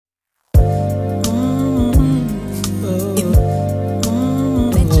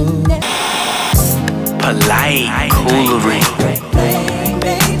Polite coolery.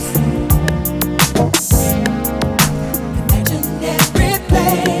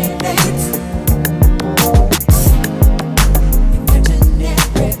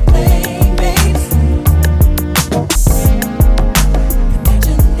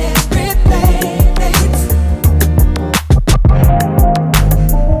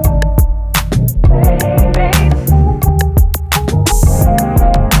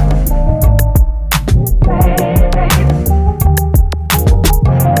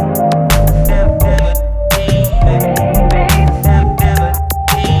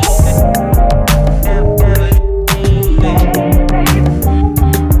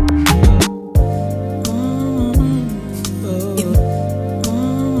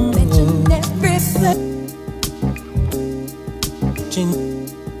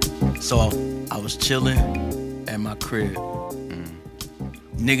 So I was chilling at my crib.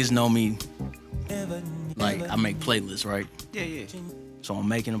 Niggas know me, like I make playlists, right? Yeah. So I'm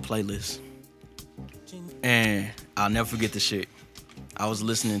making a playlist, and I'll never forget the shit. I was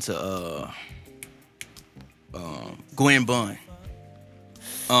listening to Gwen Bunn.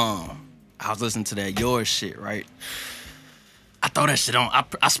 I was listening to that Yours shit, right? I throw that shit on.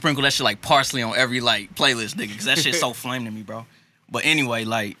 I sprinkle that shit like parsley on every like playlist, nigga, cause that shit so flame to me, bro. But anyway,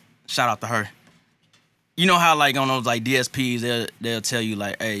 like, shout out to her. You know how like on those like DSPs, they'll tell you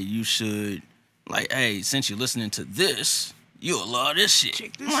like, hey, you should, like, hey, since you're listening to this, you'll love this shit.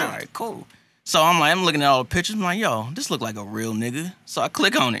 Check this All out. right, cool. So I'm looking at all the pictures. I'm like, yo, this look like a real nigga. So I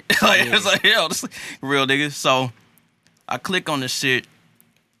click on it. It's like, yo, this look real nigga. So I click on the shit,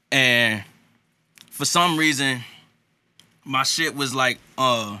 and for some reason, my shit was like,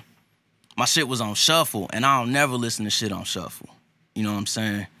 my shit was on shuffle, and I don't never listen to shit on shuffle. You know what I'm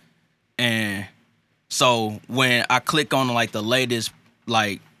saying? And so when I click on like the latest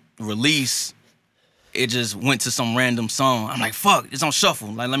like release, it just went to some random song. I'm like, fuck, it's on shuffle.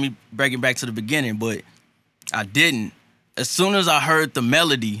 Like, let me break it back to the beginning, but I didn't. As soon as I heard the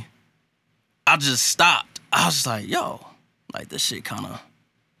melody, I just stopped. I was just like, yo, like this shit kind of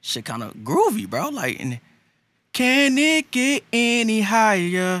groovy, bro. Like, and can it get any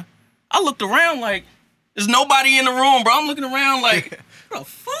higher? I looked around like, there's nobody in the room, bro. I'm looking around like, what the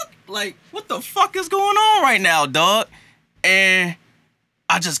fuck? Like, what the fuck is going on right now, dog? And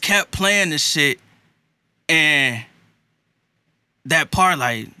I just kept playing this shit. And that part,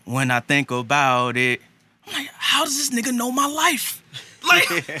 like, when I think about it, I'm like, how does this nigga know my life? Like,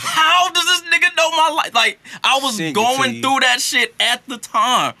 how does this nigga know my life? Like, I was going through that shit at the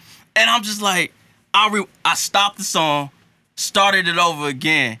time. And I'm just like, I stopped the song, started it over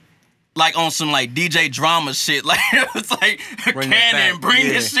again. Like on some like DJ drama shit. Like it was like Cannon, bring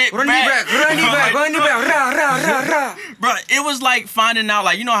this shit Run back. it back. Bro, it was like finding out,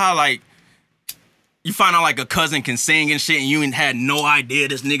 like, you know how like you find out like a cousin can sing and shit and you had no idea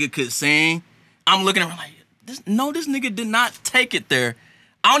this nigga could sing. I'm looking around like, this nigga did not take it there.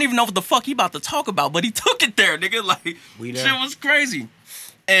 I don't even know what the fuck he about to talk about, but he took it there, nigga. Like, shit was crazy.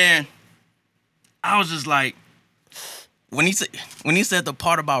 And I was just like, when he said the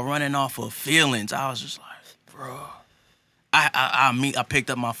part about running off of feelings, I was just like, bro. I picked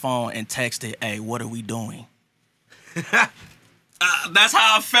up my phone and texted, hey, what are we doing? That's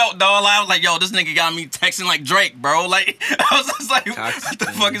how I felt, dog. I was like, yo, this nigga got me texting like Drake, bro. Like, I was just like, what the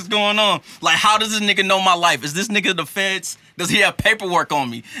fuck is going on? Like, how does this nigga know my life? Is this nigga the feds? Does he have paperwork on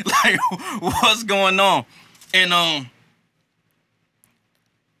me? Like, what's going on? And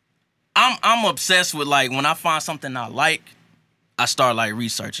I'm obsessed with, like, when I find something I like, I start like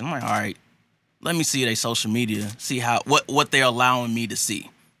researching. I'm like, all right, let me see their social media, see how what they're allowing me to see,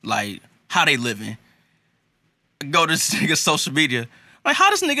 like how they living. Go to this nigga's social media, like how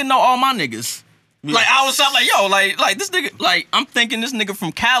this nigga know all my niggas. Yeah. Like I was like, yo, like this nigga, like I'm thinking this nigga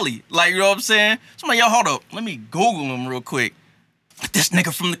from Cali, like you know what I'm saying. So I'm like, yo, hold up, let me Google him real quick. Like, this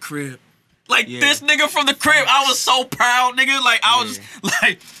nigga from the crib. Like, this nigga from the crib, I was so proud, nigga. Like, I was just,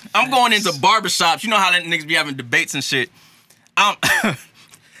 like, I'm going into barbershops. You know how that niggas be having debates and shit. I'm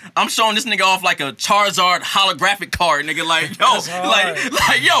showing this nigga off like a Charizard holographic card, nigga. Like,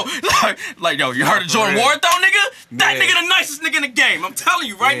 yo, you heard of Jordan Ward, though, nigga? That nigga the nicest nigga in the game. I'm telling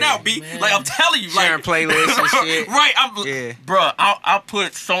you right now, B. Man. Like, I'm telling you. Sharing playlists and shit. Right. Bruh, I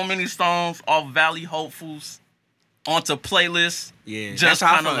put so many songs off Valley Hopefuls onto playlists. Yeah, just that's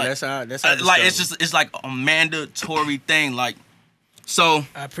how kind of like, that's how like it's like a mandatory thing. Like, so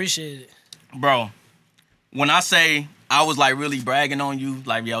I appreciate it, bro. When I say I was like really bragging on you,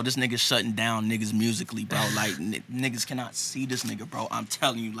 like, yo, this nigga shutting down niggas musically, bro. Like, niggas cannot see this nigga, bro. I'm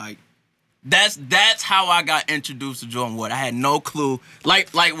telling you, like, that's how I got introduced to Jordan Ward. I had no clue.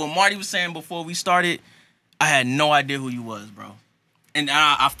 Like what Marty was saying before we started, I had no idea who you was, bro. And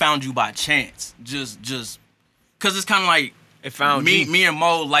I found you by chance. Just cause it's kind of like It found me. you. Me and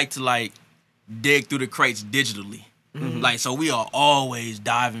Mo like to like dig through the crates digitally. Like, so we are always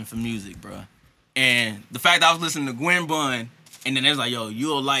diving for music, bro. And the fact that I was listening to Gwen Bunn, and then it was like, yo,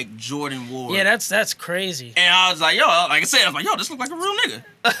 you'll like Jordan Ward. Yeah, that's crazy. And I was like, yo, like I said, I was like, yo, this look like a real nigga.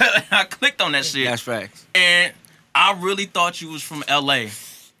 I clicked on that shit. That's facts. And I really thought you was from LA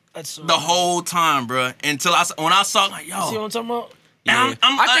That's the whole time, bro. Until when I saw, like, yo. See what I'm talking about? Yeah.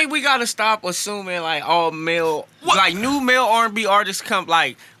 I'm- I think we gotta stop assuming like all male, What? like new male R&B artists come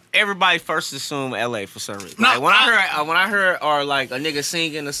like everybody first assume LA for some reason. No, Like when I heard or like a nigga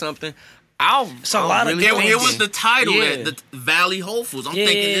singing or something, I a lot of really It was thinking. the title, Yeah. that the Valley Whole Foods. I'm Yeah,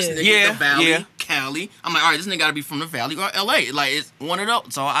 thinking this nigga, yeah, the Valley, yeah. Cali. I'm like, all right, this nigga gotta be from the Valley or LA. Like, it's one of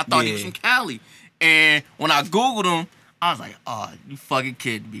those. So I thought he was Yeah. from Cali. And when I Googled him, I was like, oh, you fucking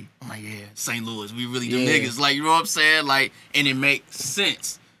kidding me. I'm like, yeah, St. Louis, we really them Yeah. niggas. Like, you know what I'm saying? Like, and it makes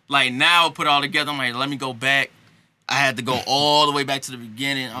sense. Like, now put it all together, I'm like, let me go back. I had to go all the way back to the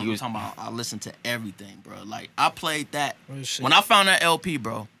beginning. I'm You was- talking about, I listened to everything, bro. Like, I played that. Oh, shit. When I found that LP,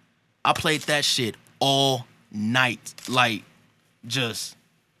 bro, I played that shit all night. Like, just,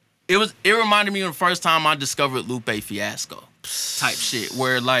 it reminded me of the first time I discovered Lupe Fiasco type shit.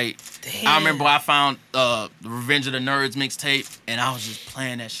 Where, like, I remember I found the Revenge of the Nerds mixtape, and I was just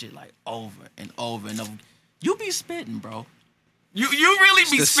playing that shit, like, over and over and over. You be spitting, bro. You really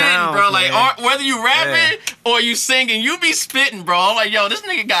be the spitting, sounds, bro. Like, man. whether you rapping or you singing, you be spitting, bro. I'm like, yo, this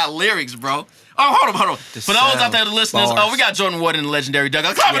nigga got lyrics, bro. Oh, hold on. For those out sound, there, the listeners, bars. we got Jordan Ward in the legendary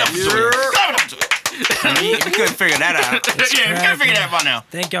dugout. Clap it up to it. Clap it up to it. we couldn't figure that out. Yeah, we can't figure that by now.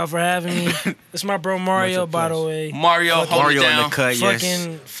 Thank y'all for having me. It's my bro Mario, by the way. Mario, hold it Mario in down. the cut, yes.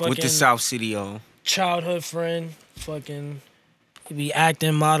 Fucking With the South City on. childhood friend. Fucking he be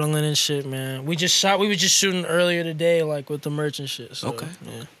acting, modeling and shit, man. We were just shooting earlier today, like with the merch and shit. So, Okay.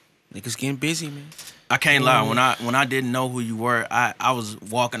 yeah. Niggas getting busy, man. I can't lie. When I didn't know who you were, I was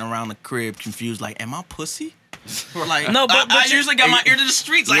walking around the crib confused. Like, am I pussy? Like, No, but I you- usually got my ear to the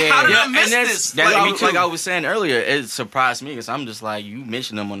streets. Like, how did I miss this? Like I was saying earlier, it surprised me because I'm just like, you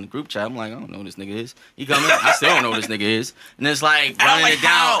mentioned him on the group chat. I'm like, I don't know who this nigga is. He come in, I still don't know who this nigga is. And it's like I'm running like, it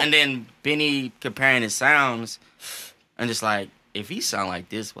down, how? and then Benny comparing his sounds, and just like, if he sound like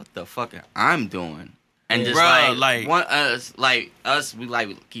this, what the fuck I'm doing? And just Bruh, like us, we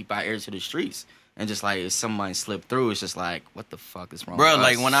like keep our ears to the streets. And just like if somebody slipped through, it's just like, what the fuck is wrong Bro, with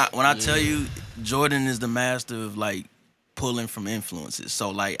like us? when I tell you, Jordan is the master of like pulling from influences. So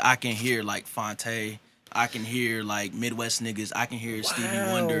like I can hear like Fonte, I can hear like Midwest niggas, I can hear Stevie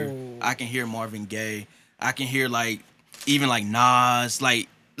Wonder, I can hear Marvin Gaye, I can hear like even like Nas, like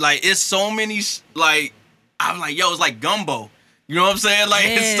it's so many like I'm like, yo, it's like gumbo. You know what I'm saying? Like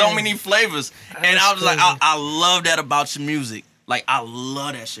it's so Man. many flavors. And That's I was like, crazy. I love that about your music. Like I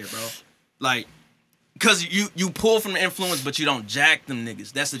love that shit, bro. Like cause you pull from the influence, but you don't jack them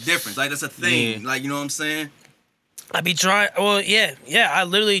niggas. That's the difference. Like that's a thing. Yeah. Like you know what I'm saying? I be trying. Well, yeah. I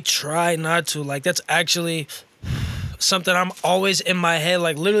literally try not to. Like that's actually something I'm always in my head.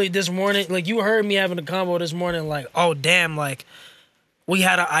 Like literally this morning, like you heard me having a convo this morning. Like, oh damn, like we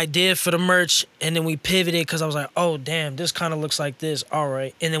had an idea for the merch and then we pivoted because I was like, oh damn, this kind of looks like this. All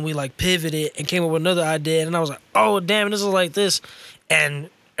right, and then we like pivoted and came up with another idea, and I was like, oh damn, this is like this, and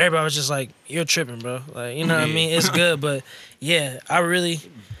everybody was just like, you're tripping, bro. Like you know what I mean? It's good, but yeah, I really.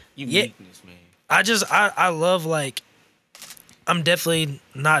 Uniqueness, man. I love like I'm definitely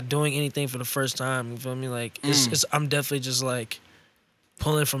not doing anything for the first time. You feel me? Like it's I'm definitely just like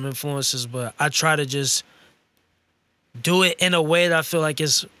pulling from influences, but I try to just do it in a way that I feel like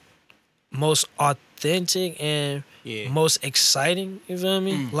is most authentic and Yeah. most exciting. You feel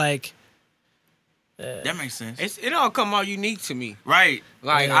me? Like That makes sense. It all come out unique to me. Right.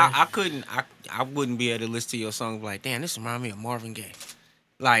 Like Yeah. I wouldn't be able to listen to your song and be like, damn, this reminds me of Marvin Gaye.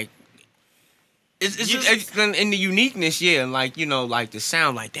 Like It's you, just in the uniqueness, yeah, and like you know, like the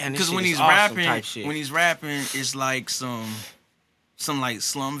sound, like damn, this because shit when is he's awesome rapping, type shit. when he's rapping, it's like some like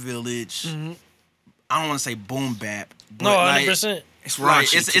Slum Village. I don't want to say boom bap. But no, like, 100%. it's Right,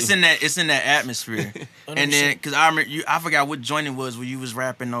 raunchy, it's in that atmosphere, and then because I remember I forgot what joint it was where you was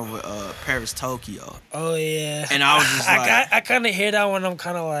rapping over Paris Tokyo, Oh yeah. and I was just like, I kind of hear that one. I'm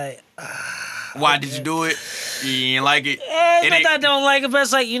kind of like. why did you do it? You didn't like it? It's It not ain't- that I don't like it, but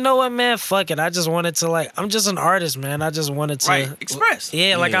it's like, you know what, man? Fuck it. I just wanted to, like, I'm just an artist, man. I just wanted to. Right, express.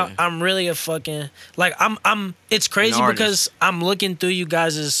 Yeah, like, Yeah. I'm really a fucking, like, it's crazy An because I'm looking through you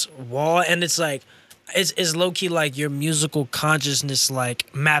guys' wall and it's like, it's low key like your musical consciousness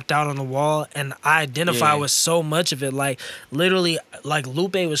like mapped out on the wall, and I identify with so much of it. Like literally, like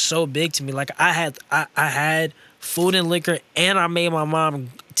Lupe was so big to me. Like I had food and liquor, and I made my mom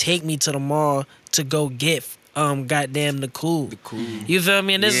take me to the mall to go get goddamn the cool. You feel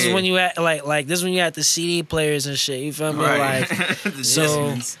me? And this is when you at like this is when you had the CD players and shit. You feel me? Right. Like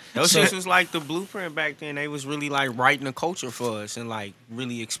So Those shits was like the blueprint back then. They was really like writing the culture for us and like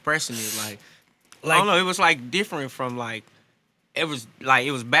really expressing it. Like I don't know, it was like different from like it was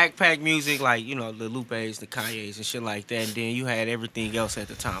backpack music, like, you know, the Lupes, the Kanye's and shit like that. And then you had everything else at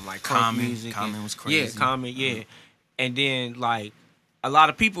the time, like crunk music. Common was crazy. Yeah, Common, yeah. And then like a lot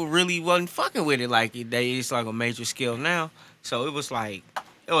of people really wasn't fucking with it like it's like a major skill now. So it was like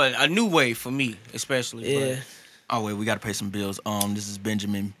a new wave for me, especially. yeah. Oh wait, we gotta pay some bills. This is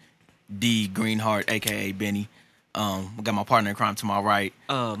Benjamin D. Greenheart, aka Benny. We got my partner in crime to my right.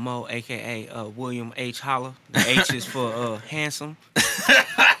 Mo, aka William H. Holler. The H is for handsome.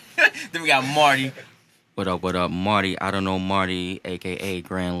 Then we got Marty. What up, Marty? I don't know Marty, a.k.a.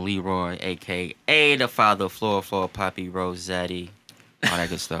 Grand Leroy, a.k.a. the father of Floor Poppy Rossetti. All that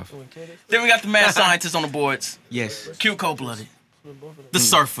good stuff. Then we got the mad scientist on the boards. Yes. Q Cold-blooded. The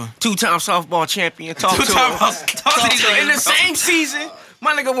surfer. Two-time softball champion. Talk to Two-time him. talk to these In niggas, the bro. same season,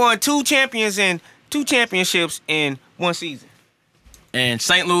 my nigga won two championships in one season. And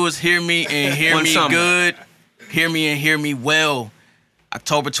St. Louis, hear me and hear One me summer. good. Hear me and hear me well.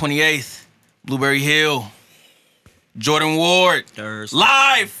 October 28th, Blueberry Hill. Jordan Ward. Thursday.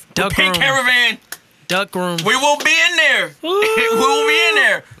 Live. Duck With Pink Room. Caravan. Duck room. We will be in there. We will be in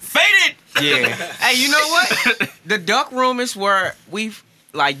there. Faded. Yeah. Hey, you know what? The Duck Room is where we've,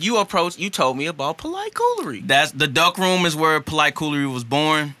 like, you told me about Polite Coolery. That's the Duck Room is where Polite Coolery was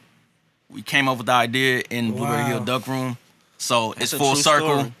born. We came up with the idea in Blueberry Wow. Hill Duck Room. So it's a full true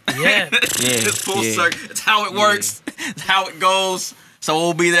circle. story. Yeah. It's full circle. It's how it works. It's how it goes. So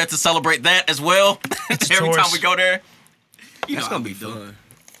we'll be there to celebrate that as well. Every time Taurus. we go there. You That's know gonna how be we do. fun.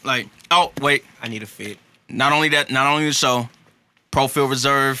 Like, oh, wait. I need a fit. Not only that, not only the show, Pro Field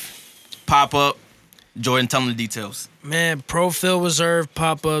Reserve, pop up. Jordan, tell them the details. Man, Pro Field Reserve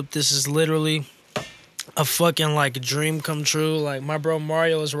pop up. This is literally a fucking like dream come true. Like my bro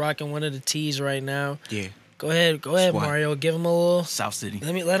Mario is rocking one of the tees right now. Yeah. Go ahead, Swat. Mario. Give him a little. South City.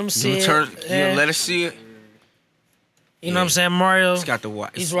 Let him see it. Yeah, let us see it. You know what I'm saying, Mario? It's got the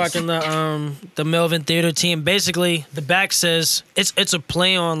white. He's rocking the Melvin Theater team. Basically, the back says it's a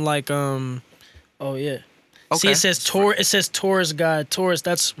play on like oh yeah. See, Okay. it says Tourist Guide. Tourist,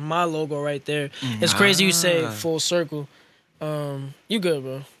 that's my logo right there. It's crazy you say full circle. You good,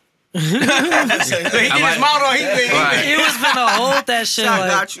 bro. He get his mouth on. He It was finna hold that shit. I Like,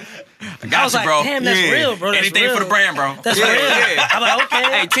 got you. I got I was you, like, bro. damn, that's Yeah. real, bro. That's Anything real. for the brand, bro. That's Yeah, real. yeah. I'm like,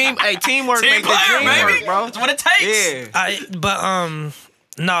 okay. Hey, teamwork Team make the player, dream baby. work, bro. That's what it takes. Yeah.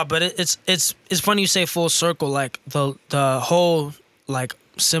 But it's funny you say full circle. Like the whole like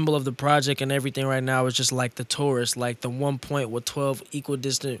symbol of the project and everything right now is just like the tourist, like the 1 point with 12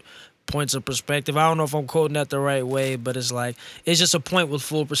 equidistant points of perspective. I don't know if I'm quoting that the right way, but it's like it's just a point with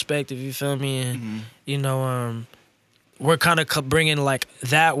full perspective. You feel me? And you know, we're kind of bringing like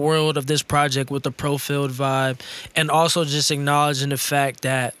that world of this project with the Pro Field vibe, and also just acknowledging the fact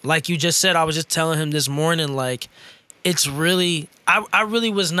that, like you just said, I was just telling him this morning, like it's really, I really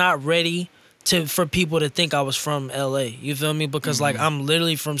was not ready for people to think I was from LA. You feel me? Because like I'm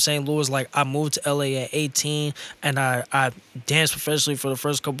literally from St. Louis. Like I moved to LA at 18, and I danced professionally for the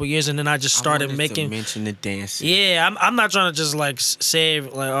first couple of years, and then I just started I wanted making. to mention the dancing. Yeah, I'm not trying to just like say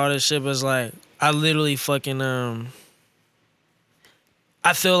like all this shit, but it's like I literally fucking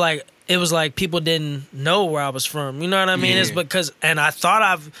I feel like it was like people didn't know where I was from. You know what I mean? Yeah. It's because, and I thought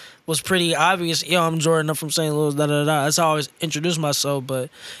I was pretty obvious. Yo, I'm Jordan. I'm from St. Louis. Da da da. That's how I always introduce myself. But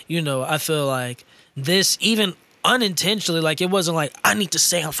you know, I feel like this even unintentionally, like it wasn't like I need to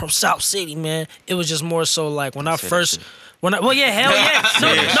say I'm from South City, man. It was just more so like when I first. Well, yeah, hell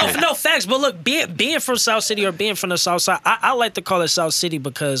yeah. No, facts. But look, being from South City or being from the South Side, I like to call it South City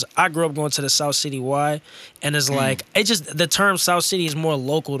because I grew up going to the South City Y, and it's like it just the term South City is more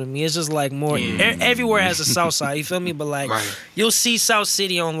local to me. It's just like more everywhere has a South Side. You feel me? But like you'll see South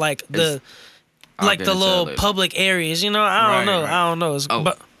City on like the I'll get into little that later. public areas. You know, I don't know. It's,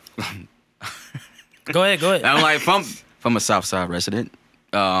 but go ahead. I'm like from a South Side resident.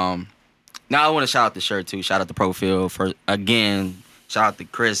 Now I want to shout out the shirt too. Shout out to Profield for again. Shout out to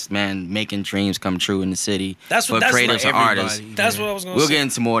Chris, man, making dreams come true in the city That's for what- that's creatives like and artists. That's what I was gonna We'll say. get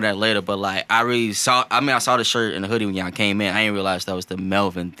into more of that later, but like I really saw. I mean, I saw the shirt and the hoodie when y'all came in. I didn't realize that was the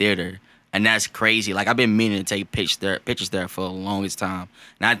Melvin Theater, and that's crazy. Like I've been meaning to take pictures there for the longest time,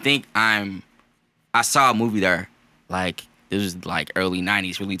 and I think I'm I saw a movie there, like it was like early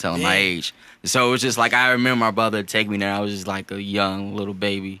 '90s, really telling my age. So it was just like I remember my brother take me there. I was just like a young little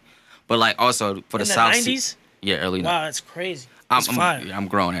baby, but like also for In the South 90s? Yeah, early. Wow, that's crazy. I'm, That's fire. I'm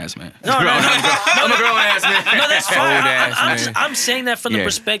grown ass man. No, I'm a grown ass man. No, that's fine. Old ass man. I'm saying that from the Yeah.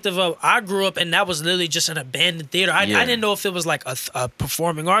 perspective of I grew up and that was literally just an abandoned theater. I Yeah. didn't know if it was like a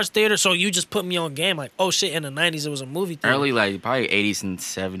performing arts theater. So you just put me on game like, oh shit, in the 90s it was a movie theater. Early, like probably 80s and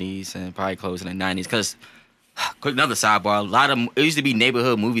 70s, and probably close in the 90s. Cause quick, another sidebar. A lot of it used to be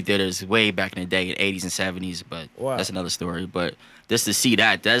neighborhood movie theaters way back in the day, in 80s and 70s. But Wow. that's another story. But just to see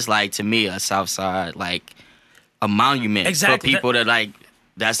that's like to me a South Side, like a monument Exactly. for people that like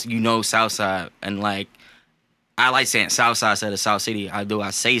that's South Side, and like I like saying South Side instead of South City. I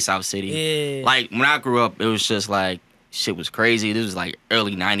say South City. Yeah. Like when I grew up, it was just like shit was crazy. This was like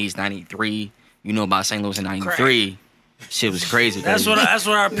early 90s, 93. You know about St. Louis in 93. Shit was crazy. That's what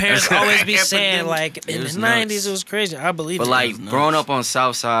our parents always be saying. Like in the was 90s, nuts. it was crazy. I believe But it. like nuts. growing up on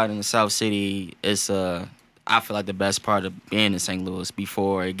South Side in the South City, it's I feel like the best part of being in St. Louis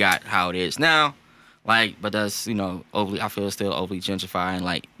before it got how it is now. Like, but that's overly. I feel it's still overly gentrified,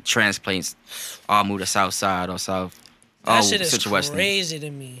 like transplants all move to South Side or South. that shit is Central West. crazy to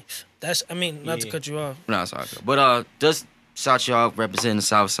me. Not to Yeah. cut you off. No, sorry. But just shout y'all representing the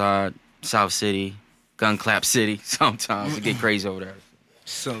South Side, South City, Gun Clap City. Sometimes it get crazy over there.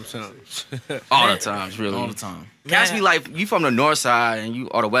 Sometimes. All the times, really. All the time. Cats Man. be like, you from the North Side and you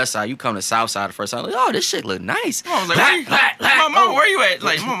or the West Side, you come to South Side the first time. Like, oh, this shit look nice. I was like, where you, mama, where you at?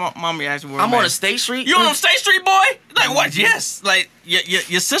 Like, mommy asked me where I'm at. on a State Street. You on State Street, boy? Like, what? Yes. Like,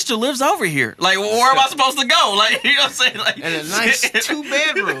 your sister lives over here. Like, where am I supposed to go? Like, you know what I'm saying? Like, And a nice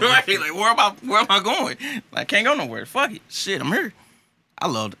 2-bedroom. right? Like, where am I going? Like, can't go nowhere. Fuck it. Shit, I'm here. I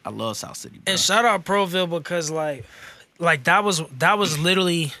love South City, bro. And shout out Proville because like that was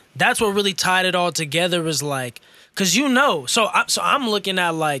literally that's what really tied it all together was like because so I'm looking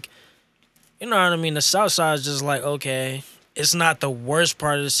at like you know what I mean, the South Side is just like okay, it's not the worst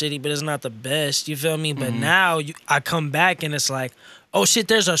part of the city but it's not the best, you feel me? But now I come back and it's like oh shit,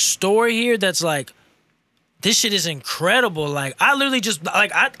 there's a story here that's like this shit is incredible. Like I literally just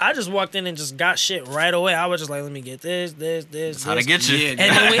like I just walked in and just got shit right away. I was just like let me get this How to get you. Yeah,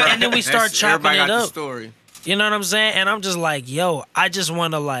 and then we start that's- chopping everybody it got the up. story. You know what I'm saying? And I'm just like, yo, I just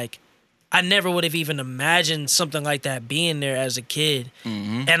want to like, I never would have even imagined something like that being there as a kid.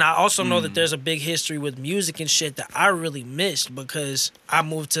 And I also know that there's a big history with music and shit that I really missed because I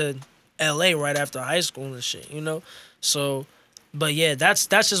moved to LA right after high school and shit, you know? So, but yeah, that's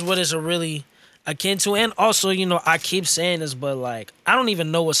just what it's really akin to. And also, I keep saying this, but like, I don't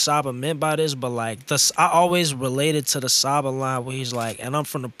even know what Saba meant by this, but like, I always related to the Saba line where he's like, and I'm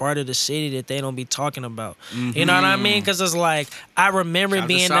from the part of the city that they don't be talking about. You know what I mean? Because it's like, I remember Shout out to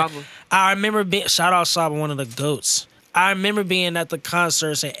being, Saba. shout out Saba, one of the GOATs. I remember being at the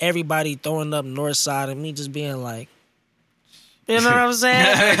concerts and everybody throwing up North Side and me just being like, you know what I'm saying?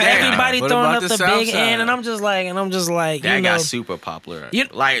 Everybody What throwing about up the the South big Side? end, and I'm just like, That you know. got super popular. You-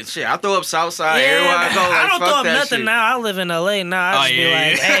 Like shit, I throw up South Side everywhere I go. Like, I don't fuck throw up that nothing shit. now. I live in LA now. I Oh, just be yeah,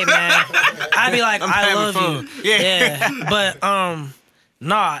 like, yeah. hey man, I be like, I having love fun. you. Yeah. But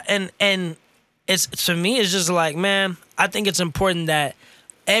nah, and it's to me, it's just like, man, I think it's important that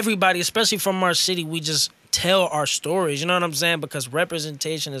everybody, especially from our city, we just tell our stories. You know what I'm saying? Because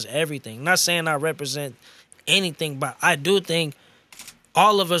representation is everything. Not saying I represent anything, but I do think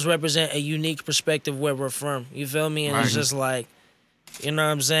all of us represent a unique perspective where we're from. You feel me? And it's just like, you know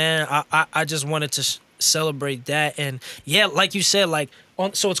what I'm saying? I just wanted to celebrate that. And yeah, like you said, like,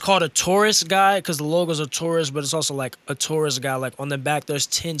 so it's called a tourist guide because the logo's a tourist, but it's also like a tourist guide. Like on the back, there's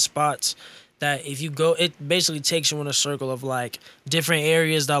 10 spots that if you go, it basically takes you in a circle of like different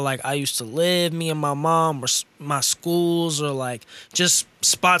areas that like I used to live, me and my mom, or my schools, or like just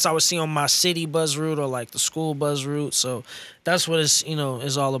spots I would see on my city bus route or like the school bus route. So that's what it's,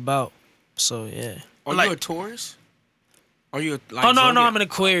 is all about. So yeah. Are Like- you a Taurus? Are you a, like, Oh no, zodiac? I'm an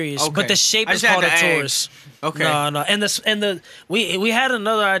Aquarius, Okay. but the shape I is just had called a to ask. Taurus. Okay. No, and we had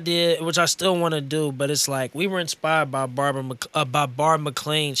another idea which I still want to do, but it's like we were inspired by Barb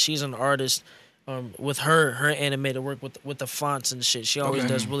McLean. She's an artist. With her animated work with the fonts and shit. She always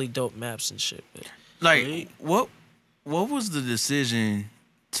Okay. does really dope maps and shit. But Like, what was the decision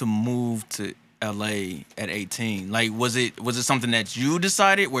to move to LA at 18? Like, was it something that you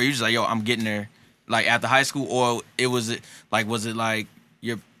decided where you just like, yo, I'm getting there, like after high school, or was it like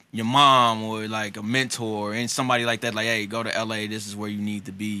your mom or like a mentor and somebody like that, like, hey, go to LA, this is where you need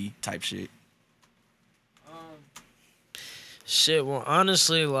to be, type shit. shit, well,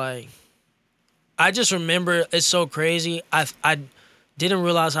 honestly, like I just remember it's so crazy. didn't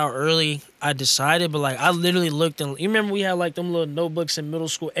realize how early I decided, but like I literally looked and you remember we had like them little notebooks in middle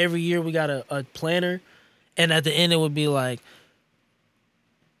school. Every year we got a planner, and at the end it would be like,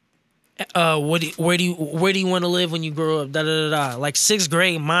 where do you want to live when you grow up? Da da da da. Like 6th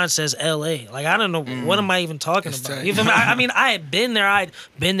grade, mine says L.A. Like I don't know what am I even talking about. tight. You feel me? I mean, I had been there. I'd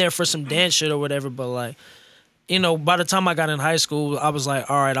been there for some dance shit or whatever, but like, you know, by the time I got in high school, I was like,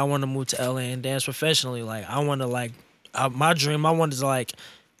 all right, I want to move to LA and dance professionally. Like, I want to like, my dream, I wanted to like,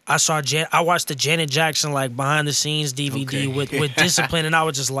 I watched the Janet Jackson like behind the scenes DVD with Discipline, and I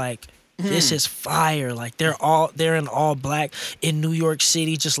was just like, this is fire. Like they're in all black in New York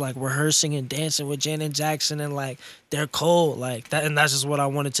City, just like rehearsing and dancing with Janet Jackson, and like they're cold like that, and that's just what I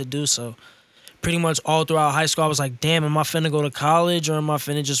wanted to do. So pretty much all throughout high school, I was like, damn, am I finna go to college or am I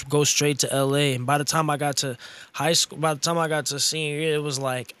finna just go straight to LA? And by the time I got to high school, by the time I got to senior year, it was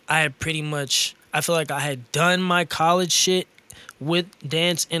like I feel like I had done my college shit with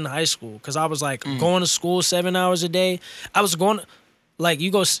dance in high school. Cause I was like going to school 7 hours a day. I was going, like you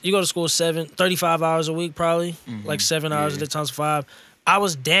go to school 35 hours a week probably, like 7 hours a day times 5. I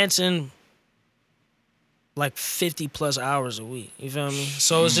was dancing like 50 plus hours a week. You feel me?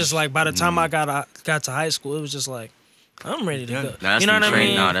 So it's just like by the time I got to high school, it was just like I'm ready to go. That's You know what I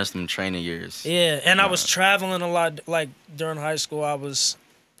mean? No, that's them training years. Yeah, and I was traveling a lot. Like during high school, I was,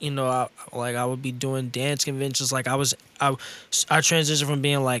 you know, I would be doing dance conventions. Like I transitioned from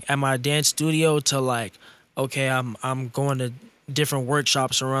being like at my dance studio to like, okay, I'm going to different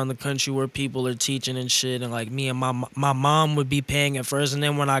workshops around the country where people are teaching and shit, and like me and my mom would be paying at first, and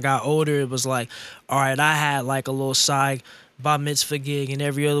then when I got older, it was like, all right, I had like a little side bar mitzvah gig, and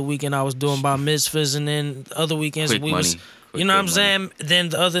every other weekend I was doing bar mitzvahs, and then other weekends Quick we money. was, Quick you know what I'm money. saying? Then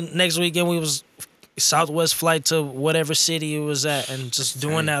the next weekend we was Southwest flight to whatever city it was at, and just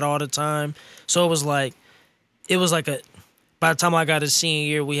doing that all the time. So it was like by the time I got to senior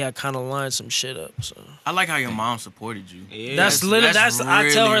year, we had kind of lined some shit up. So I like how your mom supported you. Yeah. that's literally I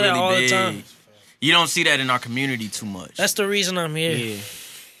tell her that all the big. time. You don't see that in our community too much. That's the reason I'm here. Yeah.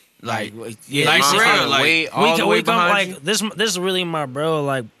 like, Yeah, like mom for real, kinda like, way all the way we come behind you. like this is really my bro.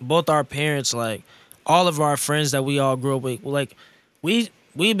 Like both our parents, like all of our friends that we all grew up with, like we've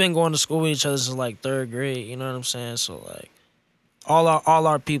been going to school with each other since like 3rd grade. You know what I'm saying? So like all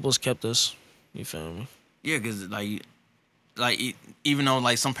our peoples kept us. You feel me? yeah, because even though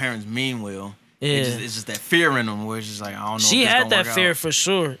like some parents mean well, Yeah. it's just that fear in them where it's just like I don't know. She if this had gonna that work fear out. for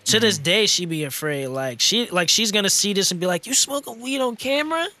sure. To this day, she be afraid. She's gonna see this and be like, "You smoking weed on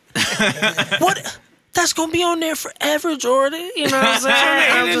camera? What? That's gonna be on there forever, Jordan." You know what I'm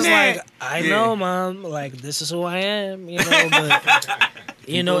saying? I'm just like, I know, mom. Like this is who I am. You know, but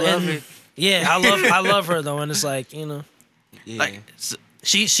you know, love and it. yeah, I love her though, and it's like, you know, Yeah. Like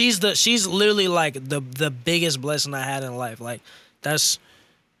she's literally like the biggest blessing I had in life. Like that's,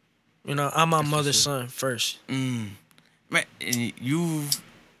 you know, I'm my mother's son first. man, and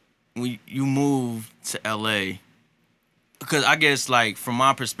when you moved to LA, because I guess like from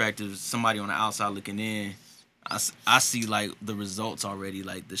my perspective, somebody on the outside looking in, I see like the results already,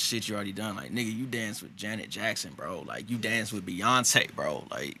 like the shit you already done. Like nigga, you dance with Janet Jackson, bro. Like you dance with Beyonce, bro.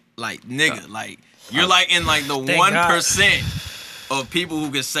 Like nigga, like you're like in like the Thank God. 1% of people who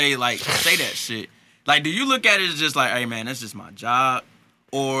can say that shit. Like, do you look at it as just like, hey man, that's just my job?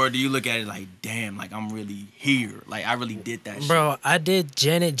 Or do you look at it like, damn, like I'm really here. Like I really did that shit. Bro, I did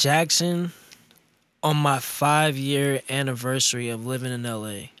Janet Jackson on my 5-year anniversary of living in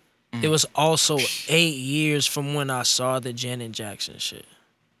LA. It was also 8 years from when I saw the Janet Jackson shit.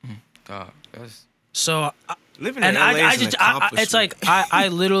 God, that's So, Living and in LA I is an just, it's like, accomplishment. I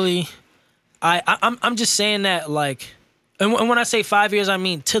literally, I'm just saying that like, and when I say 5 years, I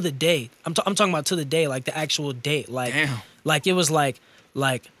mean to the day. I'm talking about to the day, like the actual date. Like, Damn. like it was like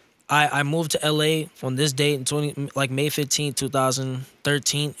I moved to LA on this date in May 15th,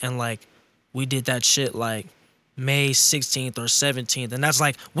 2013, and like we did that shit like May 16th or 17th, and that's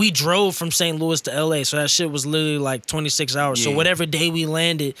like we drove from St. Louis to LA, so that shit was literally like 26 hours. So Yeah. whatever day we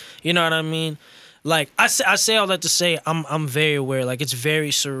landed, you know what I mean? Like I say all that to say I'm very aware. Like it's very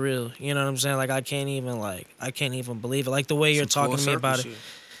surreal. You know what I'm saying? Like I can't even believe it. Like the way you're talking to me about it.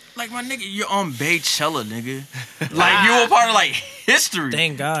 Like my nigga, you're on Baychella, nigga. Like you were part of like history.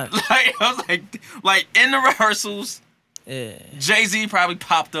 Thank God. Like I was like in the rehearsals, Yeah, Jay-Z probably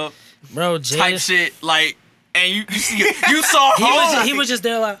popped up bro. type Jada, shit. Like, and you saw he was just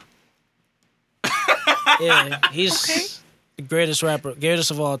there like. Yeah, he's the greatest rapper,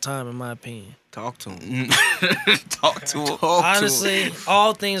 greatest of all time in my opinion. Talk to him. talk to him. Honestly,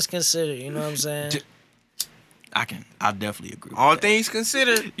 all things considered, you know what I'm saying? I definitely agree with All that. things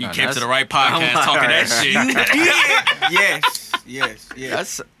considered, You Nah, came to that's- the right podcast talking that shit.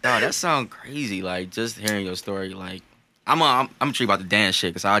 yes. That sound crazy. Like just hearing your story. Like I'm intrigued about the dance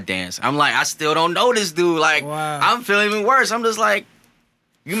shit because I dance. I'm like I still don't know this dude. Like Wow. I'm feeling even worse. I'm just like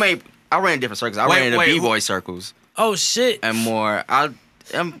I ran in different circles. I ran in the b-boy circles Oh shit. and more.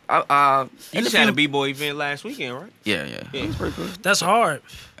 You just had a b-boy event last weekend, right? Yeah. Yeah. It was pretty cool. That's hard.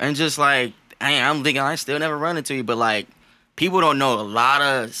 And just like, I'm thinking I still never run into you, but like, people don't know a lot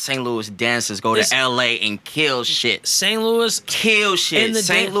of St. Louis dancers go It's- to LA and kill shit. St. Louis. Kill In shit. the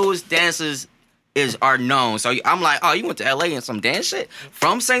St. Louis dancers are known. So I'm like, oh, you went to LA and some dance shit?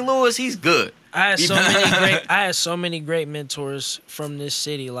 From St. Louis, he's good. I had so many great mentors from this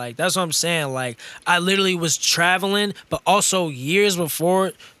city. Like that's what I'm saying. Like I literally was traveling, but also years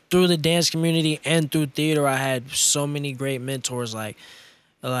before through the dance community and through theater, I had so many great mentors. Like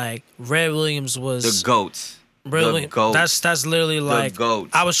Red Williams was The GOATs. really The GOATs. that's literally like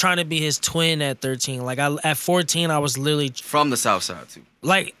GOATs. I was trying to be his twin at 13. Like at 14, I was literally From the South Side, too.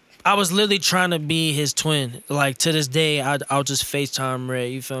 like I was literally trying to be his twin. Like to this day, I'll just FaceTime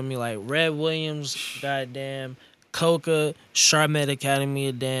Red. You feel me? Like Red Williams, goddamn, Coca, Charlotte Academy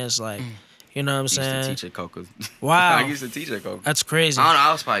of Dance. Like, you know what I'm I used to saying? teach at Coca. Wow. I used to teach at Coca. That's crazy. I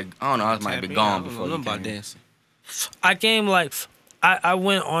don't know. I might have been I gone don't before know you about came. dancing. I came like I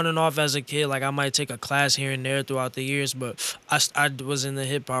went on and off as a kid. Like I might take a class here and there throughout the years, but I was in the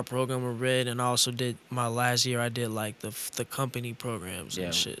hip hop program with Red, and I also did my last year. I did like the company programs Yeah.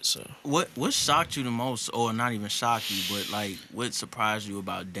 and shit. So What shocked you the most, or not even shocked you, but like what surprised you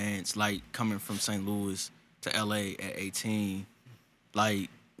about dance? Like coming from St. Louis to LA at 18, like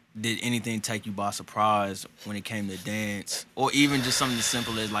did anything take you by surprise when it came to dance, or even just something as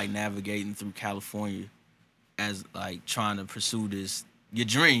simple as like navigating through California as like trying to pursue your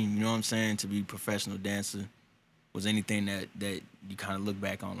dream? You know what I'm saying? To be a professional dancer. Was anything that you kind of look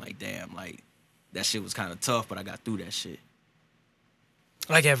back on like, damn, like that shit was kind of tough, but I got through that shit.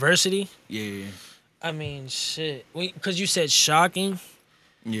 like adversity. Yeah, I mean, shit. Because you said shocking,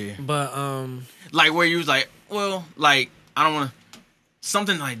 yeah. but Like where you was like, well, like I don't want to.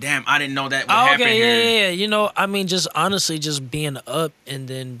 Something like, damn, I didn't know that would Oh, happen okay, here. yeah. You know, I mean, just honestly, just being up and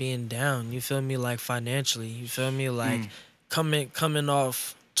then being down. You feel me? Like financially, you feel me? Like coming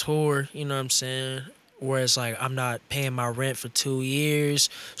off tour. You know what I'm saying? Where it's like I'm not paying my rent for 2 years,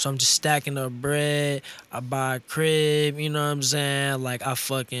 so I'm just stacking up bread. I buy a crib. You know what I'm saying? Like I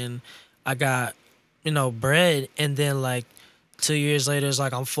got, bread, and then like 2 years later, it's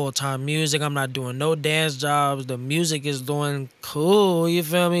like I'm full-time music. I'm not doing no dance jobs. The music is doing cool, you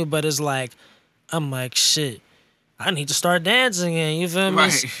feel me? But it's like, I'm like, shit, I need to start dancing again, you feel me?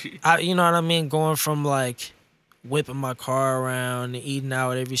 Right. You know what I mean? Going from like whipping my car around and eating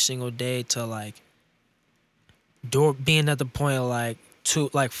out every single day to like being at the point of like 2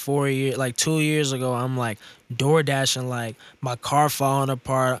 years ago, I'm like door dashing, like my car falling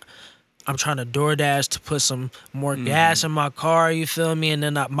apart. I'm trying to DoorDash to put some more gas in my car, you feel me? And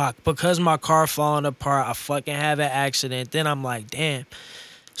then because my car falling apart, I fucking have an accident. Then I'm like, damn.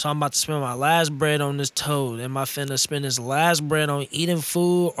 So I'm about to spend my last bread on this toad. Am I finna spend this last bread on eating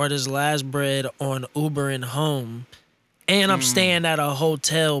food or this last bread on Ubering home? And I'm staying at a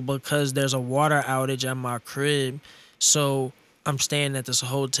hotel because there's a water outage at my crib. So I'm staying at this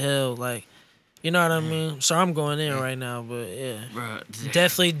hotel, like, you know what I mean? So I'm going in right now, but yeah. Bruh.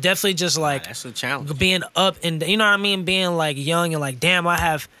 Definitely just like That's a challenge. being up and, you know what I mean, being like young and like, damn,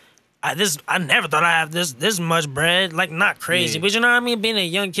 I never thought I have this much bread. Like, not crazy, Yeah. but you know what I mean? Being a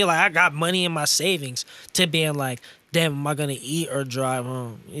young kid, like I got money in my savings, to being like, damn, am I gonna eat or drive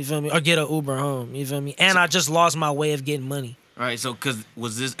home? You feel me? Or get an Uber home? You feel me? And I just lost my way of getting money. Right. So,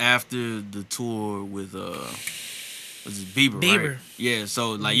 was this after the tour with was it Bieber? Bieber. Right? Yeah.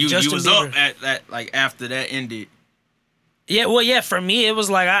 So like you Justin was Bieber. up at that, like after that ended. Yeah, well, yeah. For me, it was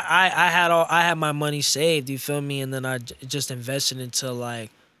like I had my money saved. You feel me? And then I just invested into like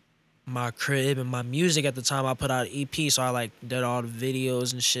my crib and my music. At the time, I put out an EP, so I like did all the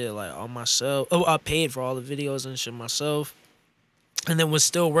videos and shit like on myself. Oh, I paid for all the videos and shit myself. And then was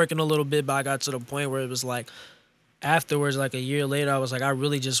still working a little bit, but I got to the point where it was like afterwards, like a year later, I was like, I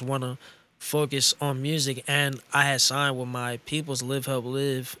really just want to focus on music. And I had signed with my peoples, Live Help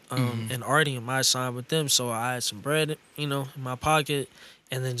Live, and Artium. I signed with them, so I had some bread, in my pocket,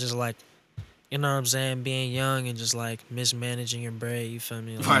 and then just like, you know what I'm saying, being young and just like mismanaging your bread. You feel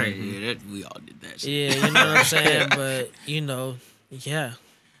me? Like, Right. Yeah. We all did that shit. Yeah, you know what I'm saying. But yeah.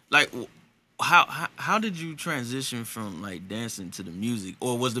 Like, how did you transition from like dancing to the music,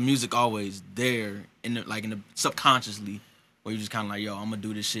 or was the music always there in the subconsciously, where you just kind of like, yo, I'm gonna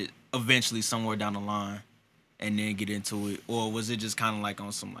do this shit eventually somewhere down the line, and then get into it, or was it just kind of like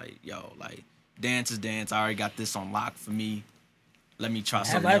on some like, yo, like dance is dance. I already got this on lock for me. Let me try Have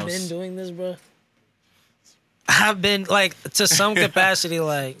something I else. been doing this, bro? I've been like to some capacity,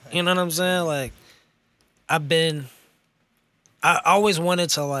 like you know what I'm saying. Like I always wanted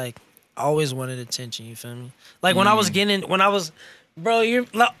to like, always wanted attention. You feel me? Like when I was bro,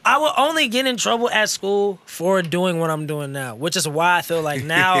 I would only get in trouble at school for doing what I'm doing now, which is why I feel like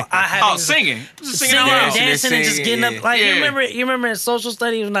now I have Singing, just singing singing, around. dancing, and just singing, getting up. Like Yeah. you remember in social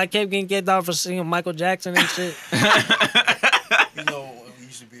studies when I kept getting kicked out for singing Michael Jackson and shit. You know, when we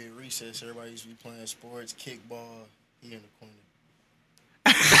used to be at recess, everybody used to be playing sports, kickball. He in the corner.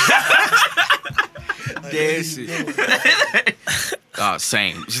 Like, Dancing. Oh,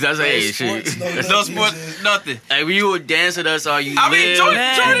 same. That's hey, shit. There's no sports, nothing. Like when you would dance with us, all you I mean, live Jordan,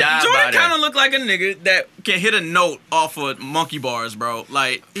 man. and die by Jordan kind that. of look like a nigga that can hit a note off of monkey bars, bro.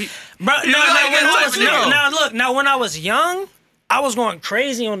 Like, Bro, You look like that type of nigga. now when I was young, I was going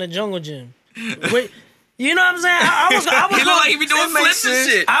crazy on the jungle gym. You know what I'm saying? I was he look going, like he be doing It makes flips and sense.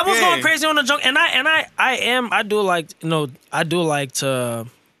 shit. I was Yeah. going crazy on the jungle, and I do like to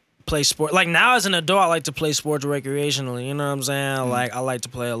play sport. Like now as an adult, I like to play sports recreationally. You know what I'm saying? Like I like to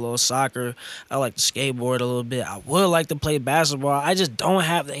play a little soccer. I like to skateboard a little bit. I would like to play basketball. I just don't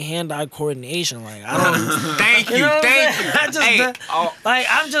have the hand-eye coordination. Like I don't. Thank you, You know what I'm thank saying? you. I just Hey,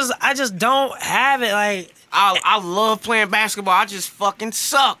 don't- I just don't have it. Like I love playing basketball. I just fucking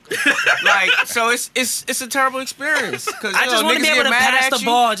suck. Like, so it's a terrible experience. Cause I just want to niggas be able get to mad pass at the you.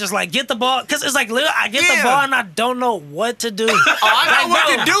 ball, just like get the ball, cause it's like literally I get the Yeah. ball and I don't know what to do. Oh, I know what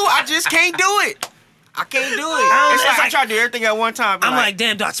bro. to do. I just can't do it. I can't do it. It's like I tried to do everything at one time. I'm like,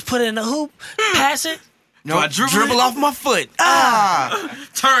 damn, do I just put it in the hoop, pass it? no, I dribble dribble it? off my foot.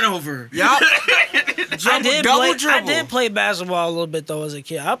 Turnover. Yup. I did play basketball a little bit though as a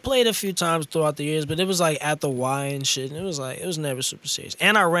kid. I played a few times throughout the years, but it was like at the Y and shit. And it was never super serious.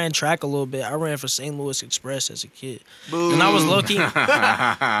 And I ran track a little bit. I ran for St. Louis Express as a kid, and I was lucky.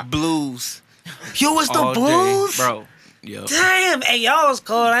 Blues. You was the All day, Blues, bro. Yo. Damn, hey, y'all was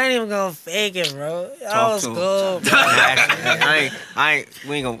cold. I ain't even gonna fake it, bro. Y'all Talk was to him. cold. Bro. I ain't.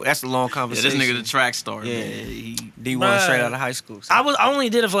 We ain't gonna. That's a long Yeah, conversation. this nigga the track star, Yeah. man. He, D1 straight out of high school. So. I only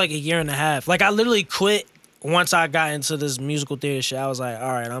did it for like a year and a half. Like I literally quit once I got into this musical theater shit. I was like, all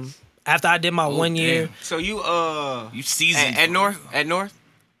right, after I did my 1 year. damn. So you you seasoned. at North.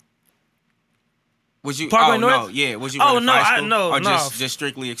 Was you Parkway oh, North? No, yeah. Was you Oh, running no, high I- school? no, or no. just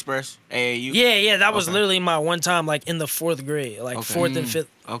strictly Express AAU. Yeah, that was Okay. literally my one time, like in the 4th grade, like Okay. fourth and fifth,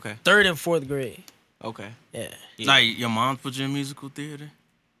 Okay. 3rd and 4th grade. Okay. Yeah, Like, your mom put you in musical theater?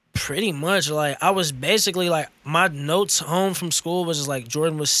 pretty much. Like I was basically like my notes home from school was just like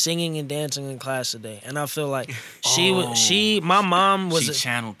Jordan was singing and dancing in class today, and I feel like my mom was She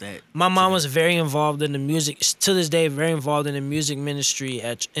channeled that. My mom was very involved in the music. To this day, very involved in the music ministry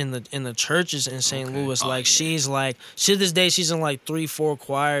in the churches in St. Louis. Oh, Like yeah. she's like to this day she's in like 3-4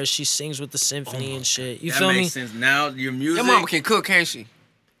 choirs. She sings with the symphony and shit. You That feel me? makes sense. Now, your music. Your mama can cook, can't she?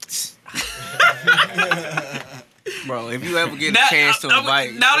 Bro, if you ever get a chance to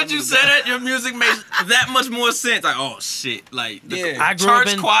invite. Now that you said it, your music makes that much more sense. Like, oh shit, like the Yeah. I grew up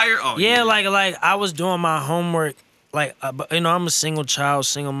church in choir. Oh yeah, like I was doing my homework. Like but, you know, I'm a single child,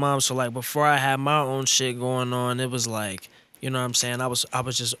 single mom. So like before I had my own shit going on, it was like, you know what I'm saying? I was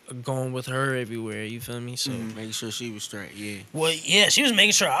just going with her everywhere. You feel me? So. Making sure she was straight, yeah. Well, yeah, she was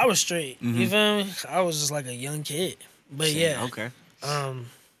making sure I was straight. Mm-hmm. You feel me? I was just like a young kid. But yeah, Okay.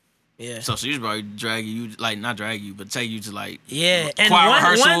 yeah. So she was probably dragging you, like not drag you, but take you to like Yeah, and choir one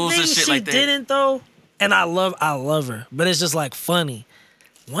rehearsals thing and shit she like that. didn't though, and I love her, but it's just like funny.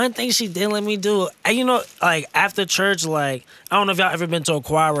 One thing she didn't let me do, and you know, like after church, like I don't know if y'all ever been to a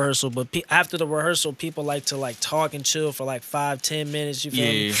choir rehearsal, but after the rehearsal, people like to like talk and chill for like 5-10 minutes. You feel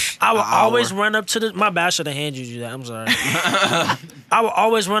me? Yeah. I would An always hour. run up to the. My bad, I should have handed you that. I'm sorry. I would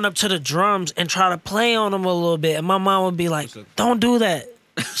always run up to the drums and try to play on them a little bit, and my mom would be like, "Don't do that."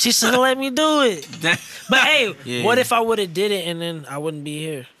 She should have let me do it. But hey, Yeah. what if I would have did it and then I wouldn't be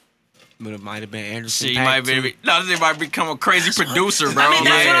here? But it might have been Anderson. She Paak, might too. be. No, this might become a crazy producer, bro. I mean,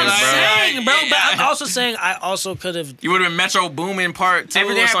 that's Yeah, what I'm like, saying, bro. yeah. But I'm also saying I also could have. You would have been Metro Boomin Part 2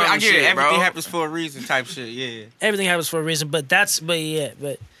 Everything or happens, something. I get it. shit, Everything bro. happens for a reason type shit, yeah. Everything happens for a reason, but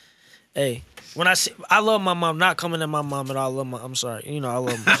hey, when I love my mom, not coming at my mom at all. I love my. I'm sorry, you know I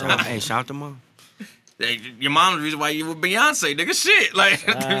love my. Hey, shout out to mom. Hey, your mom's the reason why you with Beyonce, nigga. Shit, like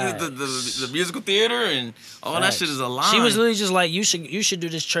the musical theater and all that shit is a lie. She was literally just like, you should do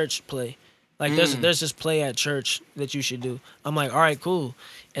this church play. Like there's this play at church that you should do. I'm like, all right, cool.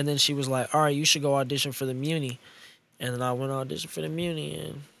 And then she was like, all right, you should go audition for the Muni. And then I went audition for the Muni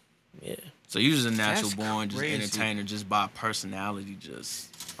and Yeah. So you just a natural That's born, just crazy. entertainer, just by personality, just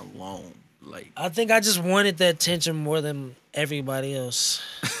alone. Like I think I just wanted that attention more than everybody else.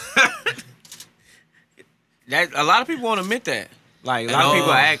 That a lot of people won't admit that. Like a lot of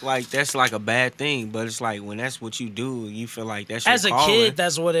people act like that's like a bad thing, but it's like when that's what you do, you feel like that's your As a calling. kid,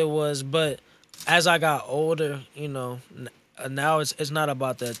 that's what it was. But as I got older, you know, now it's not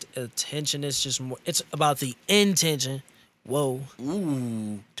about the attention. It's just more. It's about the intention. Whoa.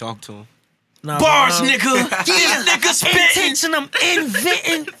 ooh, Talk to him. Nah, bars, but, nigga. These niggas spitting. Intention. I'm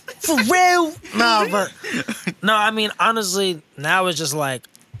inventing for real. Nah, but no. I mean, honestly, now it's just like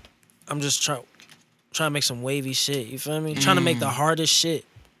I'm just trying to make some wavy shit. You feel me? Trying to make the hardest shit.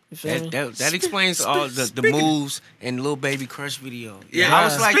 You feel me? That explains all the moves in Lil Baby Crush video. Yeah. I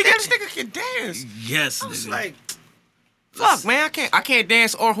was like, this nigga can dance. Yes, I was nigga. like, fuck, man, I can't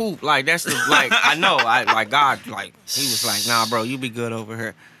dance or hoop. Like that's the like I know. I like God. Like he was like, nah, bro, you be good over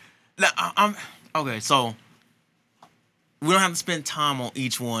here. Now, I'm okay. So we don't have to spend time on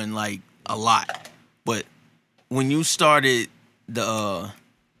each one like a lot, but when you started the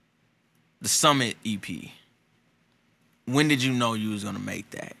Summit EP, when did you know you was gonna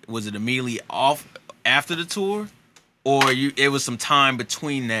make that? Was it immediately off after the tour, or it was some time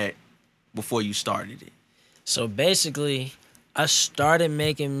between that before you started it? So basically, I started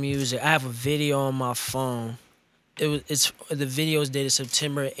making music. I have a video on my phone. The video was dated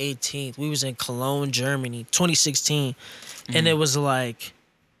September 18th. We was in Cologne, Germany, 2016, and it was like,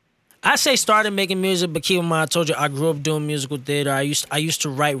 I say started making music, but keep in mind, I told you I grew up doing musical theater. I used to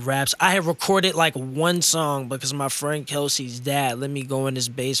write raps. I had recorded like one song because my friend Kelsey's dad let me go in his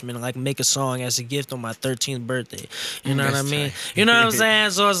basement and like make a song as a gift on my 13th birthday. You know what I mean? You know what I'm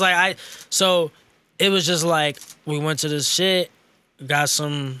saying? So it's like it was just like we went to this shit, got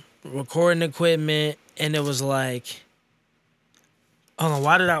some recording equipment, and it was like, hold on,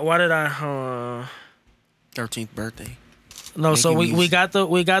 why did I 13th birthday. No, so Making we got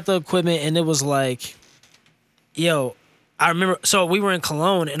the equipment, and it was like, yo, I remember. So we were in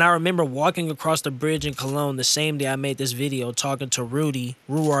Cologne, and I remember walking across the bridge in Cologne the same day I made this video, talking to Rudy.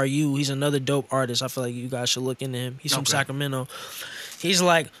 Ru RU, he's another dope artist. I feel like you guys should look into him. He's from Sacramento. He's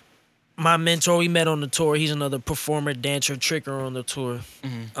like my mentor. We met on the tour. He's another performer, dancer, tricker on the tour.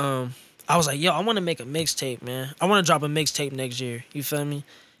 I was like, yo, I want to make a mixtape, man. I want to drop a mixtape next year. You feel me?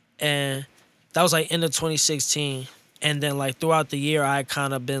 And that was like end of 2016. And then like throughout the year, I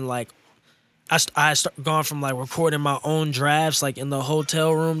kind of been like, I gone from like recording my own drafts like in the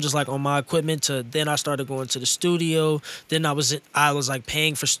hotel room, just like on my equipment, to then I started going to the studio. Then I was like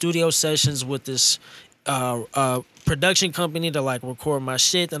paying for studio sessions with this production company to like record my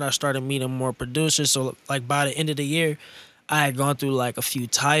shit. Then I started meeting more producers. So like by the end of the year, I had gone through like a few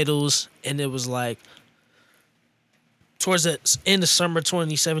titles, and it was like towards the end of summer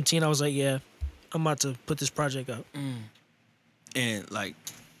 2017, I was like, yeah, I'm about to put this project out. And like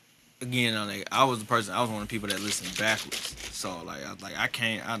again, I was one of the people that listened backwards. So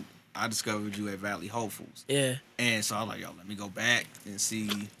I discovered you at Valley Hopefuls. Yeah. And so I was like, yo, let me go back and see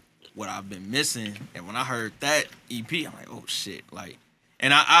what I've been missing. And when I heard that EP, I'm like, oh shit. Like,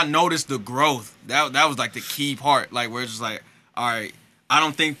 and I noticed the growth. That was like the key part. Like where it's just like, all right, I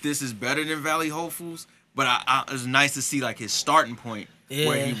don't think this is better than Valley Hopefuls, but it was nice to see like his starting point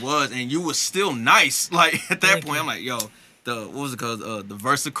where he was, and you was still nice. Like at that point, I'm like, yo, what was it called? The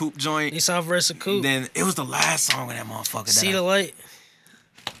Versacoup joint. Nissan Versacoup. Then it was the last song of that motherfucker. See the light.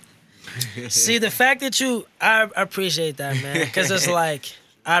 See the fact that I appreciate that, man, because it's like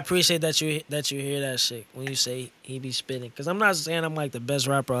I appreciate that you hear that shit when you say he be spitting. Because I'm not saying I'm like the best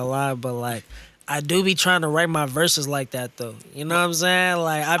rapper alive, but like I do be trying to write my verses like that though. You know what I'm saying?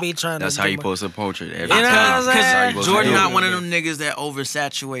 Like I be trying. That's to how you post a portrait every You know time. what I'm That's how saying? you supposed to Jordan do it. not one of them niggas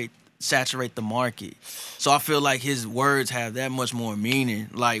that saturate the market. So I feel like his words have that much more meaning.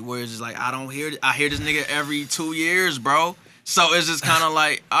 Like where it's just like I hear this nigga every 2 years, bro. So it's just kind of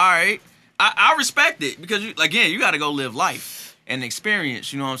like, all right, I respect it because you got to go live life and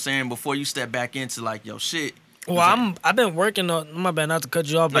experience. You know what I'm saying? Before you step back into like your shit. Well, I've been working on, my bad not to cut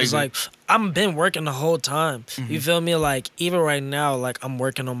you off, but it's like I've been working the whole time. You feel me? Like even right now, like I'm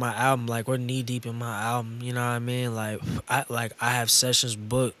working on my album. Like we're knee deep in my album. You know what I mean? Like I have sessions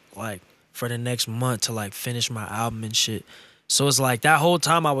booked like for the next month to like finish my album and shit. So it's like that whole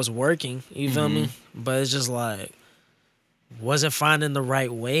time I was working. You feel me? But it's just like wasn't finding the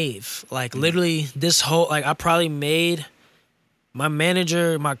right wave. Like literally this whole I probably made. My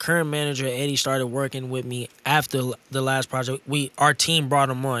current manager, Eddie, started working with me after the last project. Our team brought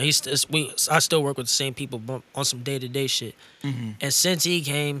him on. I still work with the same people on some day-to-day shit. And since he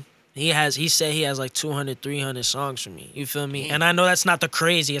came, He said he has like 200, 300 songs for me. You feel me? And I know that's not the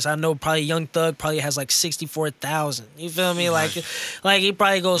craziest. I know probably Young Thug probably has like 64,000. You feel me? Like he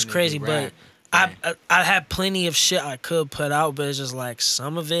probably goes crazy. But I had plenty of shit I could put out, but it's just like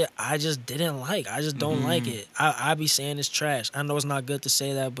some of it I just didn't like. I just don't like it. I be saying it's trash. I know it's not good to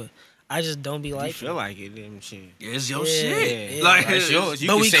say that, but I just don't be like You feel like it, then shit. It's your Yeah, shit. yeah. Like It's yours. You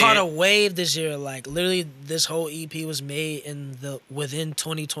but can we say caught it. a wave this year. Like literally, this whole EP was made within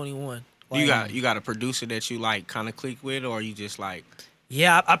 2021. Like, You got a producer that you like kind of click with, or you just like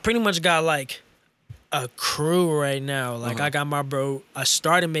yeah, I pretty much got like a crew right now. Like Uh-huh. I got my bro. I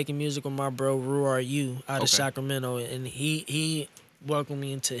started making music with my bro Ru RU out of Okay. Sacramento, and he welcomed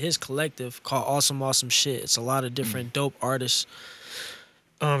me into his collective called Awesome Awesome Shit. It's a lot of different dope artists.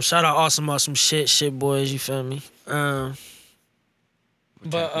 Shout out Awesome Shit boys. You feel me?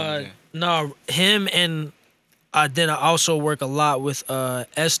 But no, him and then I also work a lot with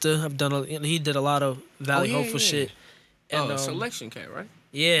Esther. I've done he did a lot of Valley Oh, yeah, Hopeful yeah. shit. And Selection Cat, right?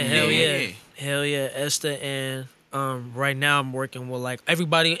 yeah, hell Yeah. yeah. Hell yeah, Esther. And right now I'm working with like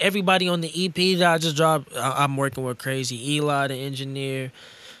everybody on the EP that I just dropped. I'm working with Crazy Eli, the engineer,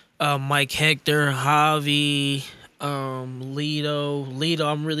 Mike Hector, Javi, Lido.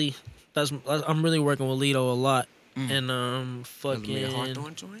 I'm really working with Lido a lot. And fucking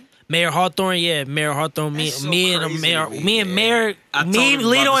Mayor Hawthorne, yeah, Mayor Hawthorne. Me That's so and crazy Mayor, to me, me and man. Mayor, I told me, him about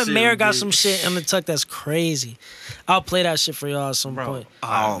Lido the and shit Mayor we got did. some shit in the tuck that's crazy. I'll play that shit for y'all at some point.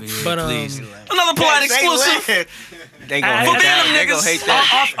 Oh, But please. Another polite exclusive. They gonna For hate that. them They gonna niggas. hate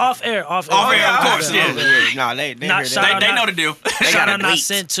that. Off air. Off air, of course, yeah. Nah, they Not hear shout that. out- They know the deal. They Shout got out a Not beat.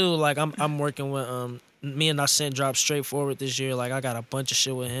 Sent too. Like I'm working with me and Not Sent dropped straightforward this year. Like I got a bunch of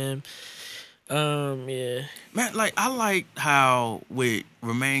shit with him. Yeah. Man, like I like how with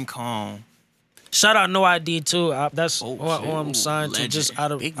Remain Calm. Shout out No ID too. That's Oh, who I'm shit. signed to, Legend. just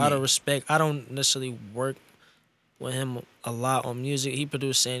out Big of name. respect. I don't necessarily work with him a lot on music. He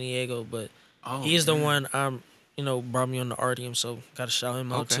produced San Diego, but Oh, he's the damn. one brought me on the Artium, so gotta shout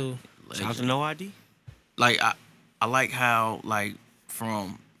him out Okay. too. Shout out to No ID. Like I like how like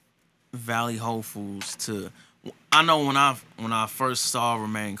from Valley Whole Foods to I know when I first saw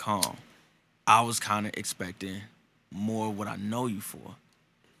Remain Calm, I was kind of expecting more what I know you for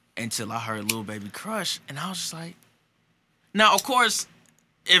until I heard Lil Baby Crush, and I was just like, now of course,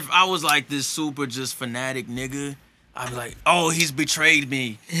 if I was like this super just fanatic nigga, I'd be like, oh, he's betrayed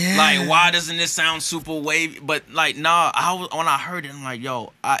me. Like, why doesn't this sound super wavy? But like, nah, when I heard it, I'm like,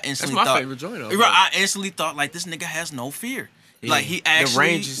 yo, I That's instantly my thought, favorite joint. though. Right, I instantly thought like this nigga has no fear. Yeah. Like he The actually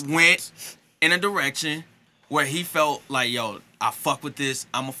range is went in a direction where he felt like, yo, I fuck with this,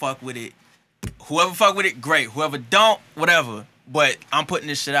 I'ma fuck with it. Whoever fuck with it, great. Whoever don't, whatever. But I'm putting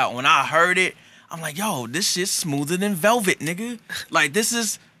this shit out. When I heard it, I'm like, yo, this shit's smoother than velvet, nigga. Like this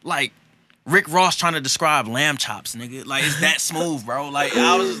is like Rick Ross trying to describe lamb chops, nigga. Like it's that smooth, bro. Like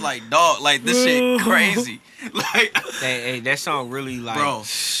I was just like, dog, like this shit crazy. Like That song really like, Bro.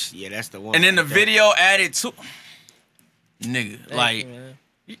 Yeah, that's the one. and then the right there. video added to nigga, Thank like you, man.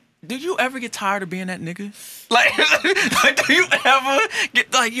 do you ever get tired of being that nigga? Like, like do you ever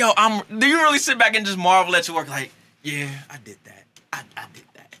get like, yo, do you really sit back and just marvel at your work like, yeah, I did that. I did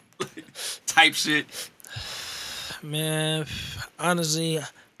that. Type shit. Man, honestly,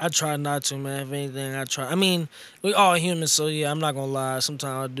 I try not to, man. If anything, I try. I mean, we all human, so yeah, I'm not gonna lie.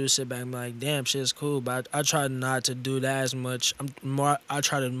 Sometimes I do sit back and be like, damn, shit's cool, but I try not to do that as much. I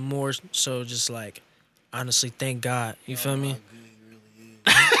try to more so just like, honestly, thank God. You feel me?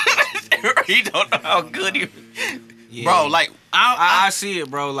 He don't know how good you, Yeah. bro. Like I see it,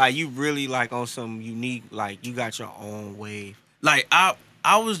 bro. Like you really like on some unique. Like you got your own wave. Like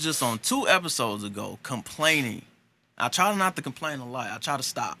I was just on 2 episodes ago complaining. I try not to complain a lot. I try to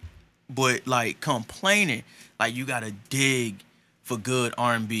stop. But like complaining, like you gotta dig for good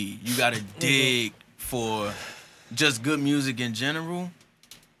R&B. You gotta dig for just good music in general.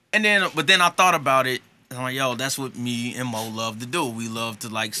 But then I thought about it. And I'm like, yo, that's what me and Mo love to do. We love to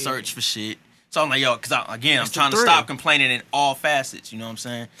like search for shit. So I'm like, yo, because I'm That's the trying to thrill. stop complaining in all facets. You know what I'm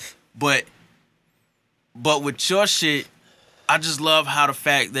saying? But with your shit, I just love how the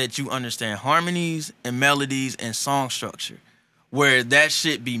fact that you understand harmonies and melodies and song structure, where that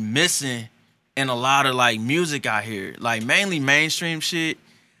shit be missing in a lot of like music out here, like mainly mainstream shit,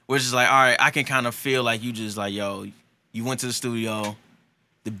 which is like, all right, I can kind of feel like you just like, yo, you went to the studio,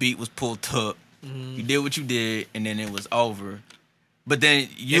 the beat was pulled up, you did what you did, and then it was over. But then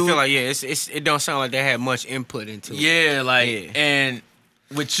You feel like it don't sound like they had much input into it. yeah, like, Yeah. and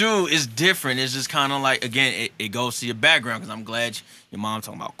with you, it's different. It's just kind of like, again, it goes to your background, because I'm glad your mom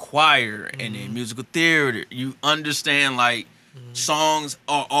talking about choir and then musical theater. You understand, like, songs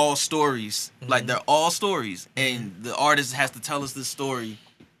are all stories. Like they're all stories, and the artist has to tell us this story.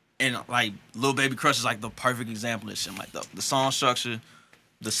 And like Lil Baby Crush is like the perfect example of shit. Like the song structure,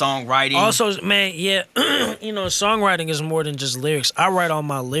 the songwriting. Also, man, yeah, you know, songwriting is more than just lyrics. I write all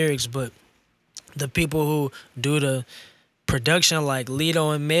my lyrics, but the people who do the production, like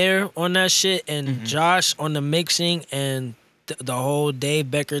Lito and Mayor on that shit, and Josh on the mixing, and the whole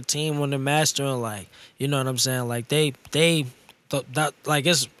Dave Becker team on the mastering, like, you know what I'm saying? Like that, like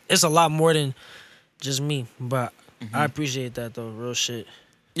it's a lot more than just me. But I appreciate that though, real shit.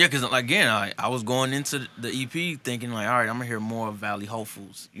 Yeah, because again, I was going into the EP thinking like, all right, I'm gonna hear more of Valley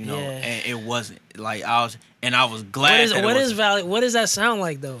Hopefuls, you know, Yeah. and it wasn't. Like I was glad. What is Valley? What does that sound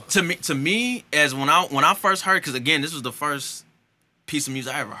like though? To me, as when I first heard, because again, this was the first piece of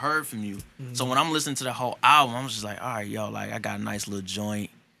music I ever heard from you. So when I'm listening to the whole album, I'm just like, all right, yo, like I got a nice little joint.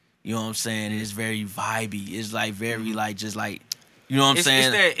 You know what I'm saying? And it's very vibey. It's like very like just like, you know what I'm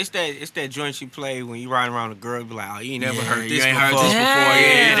saying? It's that joint you play when you riding around a girl, be like, oh, you ain't never heard this you ain't before. heard this before.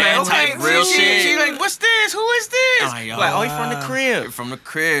 Yeah, that okay, type real shit. She like, what's this? Who is this? Like, yo, Like, oh, he from the crib. From the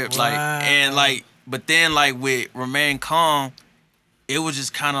crib, like, Wow. and like, but then like with Remain Calm, it was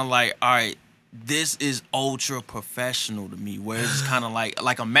just kind of like, all right, this is ultra professional to me, where it's kind of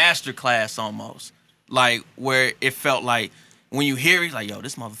like a master class almost, like where it felt like when you hear it, like, yo,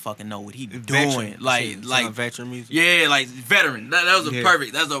 this motherfucker know what he doing, Veteran. like It's veteran music. yeah, like veteran. That was Yeah.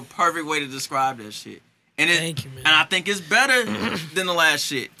 that's a perfect way to describe that shit. And Thank you, man. and I think it's better than the last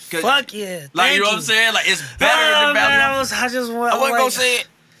shit. 'Cause, Fuck yeah! like Thank you know what I'm saying? Like it's better Oh, than man, Valley. I just want. I wasn't like, gonna say it.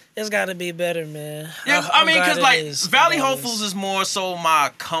 It's got to be better, man. Yeah, I'm I mean, glad because it like is. Valley Glad it Hopefuls is more so my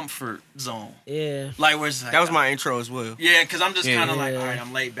comfort zone. Yeah. Like where it's like, That was my intro as well. yeah, because I'm just Yeah. kind of like, Yeah. all right,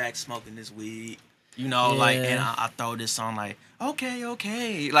 I'm laid back smoking this weed, you know, like, Yeah. and I throw this on like, okay,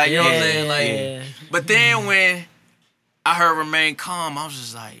 like you know what I'm saying, like. Yeah. But then when I heard Remain Calm, I was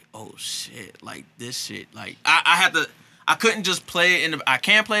just like, oh shit, like this shit, like I couldn't just play it I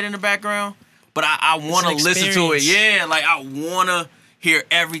can't play it in the background, but I want to an listen to it. experience. Yeah, like I want to hear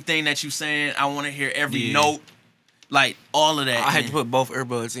everything that you saying. I want to hear every Yeah. note, like all of that. I had to And- put both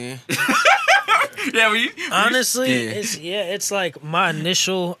earbuds in. yeah, but you, Honestly, Yeah. it's like my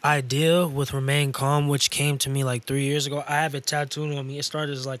initial idea with Remain Calm, which came to me like 3 years ago. I have it tattooed on me. It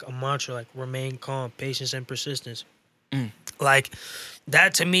started as like a mantra, like remain calm, patience and persistence. Like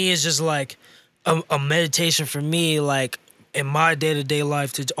that to me is just like a meditation for me, like in my day-to-day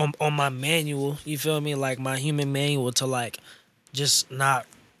life on my manual, you feel me? Like my human manual to like just not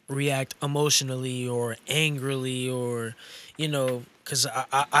react emotionally or angrily or, you know, because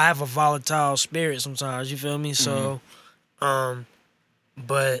I have a volatile spirit sometimes, you feel me? So,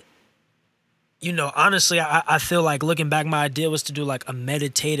 but, you know, honestly, I feel like looking back, my idea was to do like a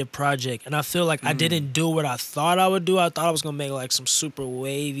meditative project. And I feel like I didn't do what I thought I would do. I thought I was going to make like some super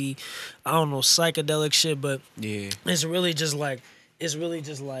wavy, I don't know, psychedelic shit, but Yeah. it's really just like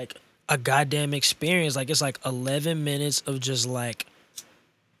a goddamn experience. Like it's like 11 minutes of just like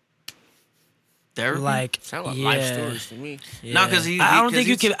therapy. like Sound like yeah. life stories to me. Yeah. No, 'cause he- I don't 'cause think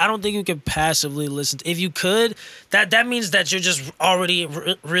you he's- can. I don't think you can passively listen. If you could, that means that you're just already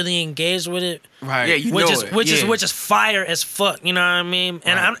really engaged with it. right. Yeah, you Which know is it. which is Yeah. which is fire as fuck. You know what I mean?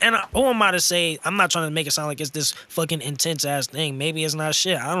 And who am I to say? I'm not trying to make it sound like it's this fucking intense ass thing. Maybe it's not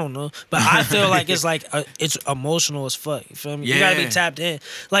shit. I don't know. But I feel like it's like it's emotional as fuck. You feel me? You gotta be Yeah. tapped in.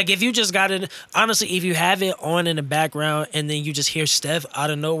 Like if you just got it. Honestly, if you have it on in the background and then you just hear Steph out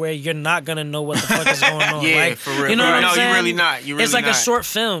of nowhere, you're not gonna know what the fuck is going on. Yeah, like, for real. You know what I'm No, you saying? really not. You It's really like a not. short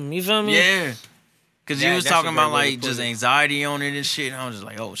film. You feel me? Yeah. Cause you Yeah, was that's talking a great about way to like put just it. anxiety on it and shit. And I was just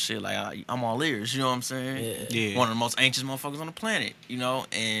like, oh shit, like I'm all ears. You know what I'm saying? Yeah. One of the most anxious motherfuckers on the planet. You know,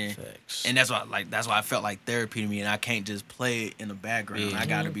 and Facts. and that's why I felt like therapy to me, and I can't just play it in the background. Yeah. I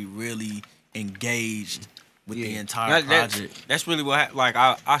got to be really engaged with the Yeah. entire That- project. That's really what happened. Like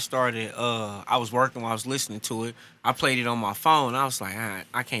I started. I was working while I was listening to it. I played it on my phone. I was like,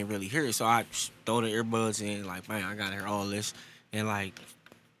 I can't really hear it, so I just throw the earbuds in. Like, man, I gotta hear all this, and like,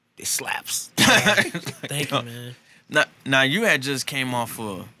 it slaps. Thank you, man. Now you had just came off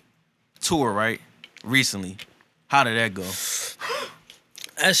a tour, right? Recently. How did that go?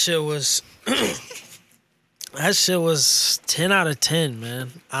 That shit was that shit was 10 out of 10,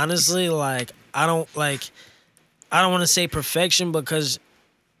 man. Honestly, like I don't want to say perfection because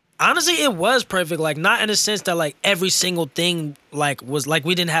honestly it was perfect. Like not in the sense that like every single thing like was like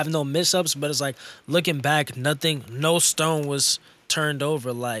we didn't have no mishaps, but it's like looking back, no stone was turned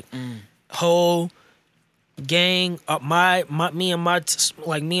over. Like whole gang, me and my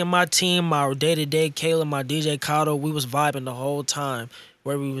team, my day-to-day, Kayla, my DJ Kato, we was vibing the whole time.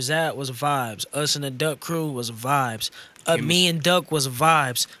 Where we was at was vibes. Us and the Duck Crew was vibes. Me and Duck was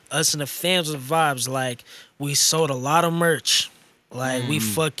vibes. Us and the fans was vibes. Like, we sold a lot of merch. Like, we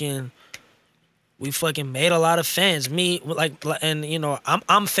fucking made a lot of fans. Me, like, and you know,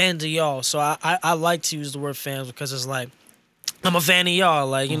 I'm fans of y'all. So I like to use the word fans because it's like, I'm a fan of y'all.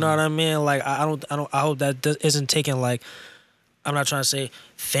 Like, you know what I mean? Like, I hope that isn't taken like, I'm not trying to say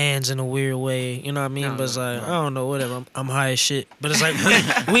fans in a weird way, you know what I mean? But it's like, I don't know, whatever. I'm high as shit. But it's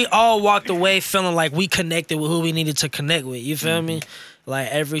like, we all walked away feeling like we connected with who we needed to connect with. You feel me? Like,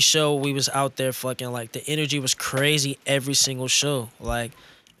 every show we was out there fucking, like, the energy was crazy every single show. Like,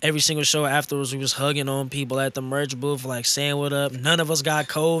 every single show afterwards, we was hugging on people at the merch booth, like, saying what up. None of us got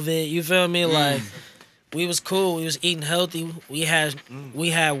COVID, you feel me? Like, we was cool. We was eating healthy. We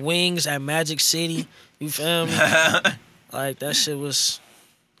had wings at Magic City, you feel me? Like, that shit was...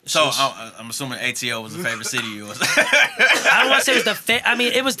 So, I'm assuming ATL was the favorite city of yours. I don't want to say it was I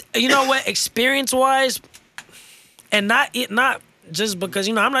mean, it was... You know what? Experience-wise, and not just because,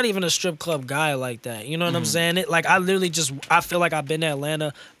 you know, I'm not even a strip club guy like that. You know what I'm saying? Like, I literally just... I feel like I've been to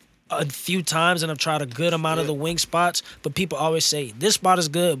Atlanta a few times and I've tried a good amount of the wing spots, but people always say, this spot is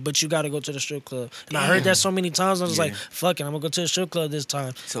good, but you got to go to the strip club. And I heard that so many times, I was like, fuck it, I'm going to go to the strip club this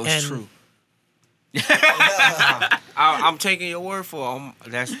time. So it's true. I'm taking your word for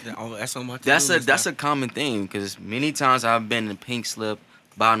it. That's on my. That's a common thing because many times I've been in Pink Slip,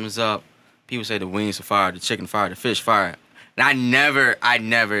 bottoms up. People say the wings are fire, the chicken fire, the fish fire, and I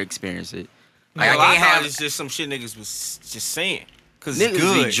never experienced it. Like, I thought it's just some shit niggas was just saying. Cause niggas it's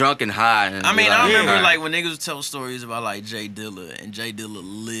good. be drunk and high. And I mean, like, I remember yeah. like when niggas would tell stories about like Jay Dilla, and Jay Dilla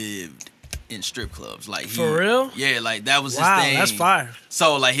lived in strip clubs. Like For real? Yeah, like that was Wow, his thing. that's fire.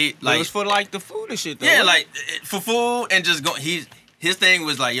 So like he It like was for like the food and shit though. yeah, like for food and just go. His thing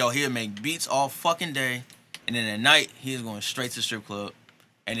was like, yo, he'll make beats all fucking day, and then at night he was going straight to the strip club,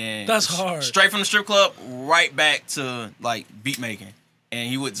 and then That's hard. Straight from the strip club right back to like beat making, and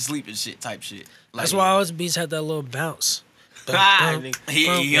he went to sleep and shit type shit. Like, That's why all his beats had that little bounce. He That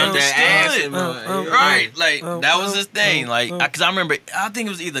ass understood, and, right? Like that was his thing. Like, cause I remember, I think it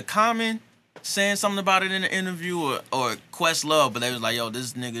was either Common saying something about it in an interview or Questlove, but they was like, "Yo,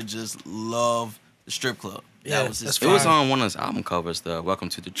 this nigga just love the strip club." Yeah, That was his. that's It was fire. on one of his album covers, the Welcome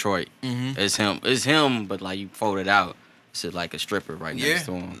to Detroit. It's him, but like you folded out. It's like a stripper right Yeah, next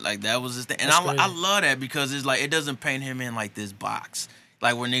to him. like that was his thing, and That's I crazy. love that because it's like it doesn't paint him in like this box.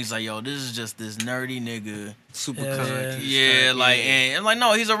 Like where niggas like, yo, this is just this nerdy nigga. super Yeah, conscious. Yeah, like and I'm like,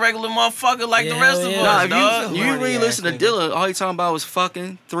 no, he's a regular motherfucker like the Yeah, rest hell of yeah. us, Nah, dog. if you really Horny listen to ass Dilla, all he talking about was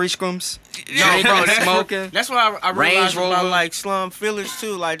fucking, three scrums, Yeah, drinking, bro, smoking. That's why I Range realized about Rover. like slum Village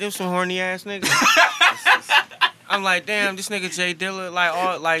too. Like them some horny ass niggas. I'm like, damn, this nigga Jay Dilla, like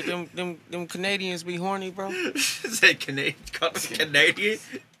all like them Canadians be horny, bro. Say Canadian, Canadian.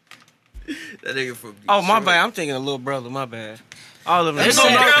 That nigga from. Oh my Detroit. bad, I'm thinking of Little Brother. My bad. All of them. That's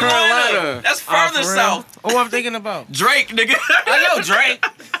North North Carolina. Carolina. That's further For real? south. Oh, I'm thinking about. Drake, nigga. I know Drake.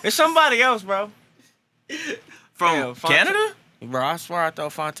 It's somebody else, bro. From Yeah, Fonte. Canada? Bro, I swear I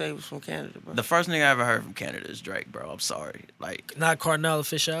thought Fonte was from Canada, bro. The first nigga I ever heard from Canada is Drake, bro. I'm sorry. Like, Not Cardinal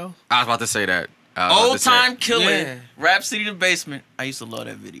Official. I was about to say that. I was about old to say- time killer, Yeah. Rap City the Basement. I used to love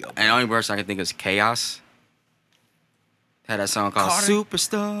that video. And the only verse I can think is Chaos. Had that song called Carter?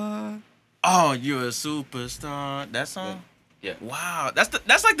 Superstar. Oh, you're a superstar. That song? Yeah. Wow.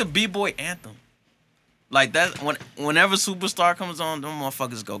 That's like the B-boy anthem. Like that whenever Superstar comes on, them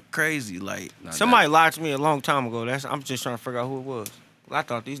motherfuckers go crazy. Like No, Somebody lied to me a long time ago. I'm just trying to figure out who it was. I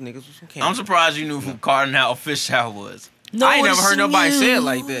thought these niggas was from Canada. I'm surprised you knew who Cardinal Official was. I ain't never heard nobody say it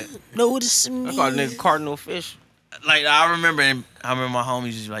like that. Notice I me. call a nigga Cardinal Fish. Like I remember my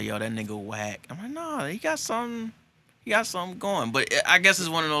homies just like, yo, that nigga whack. I'm like, nah, he got something going. But I guess it's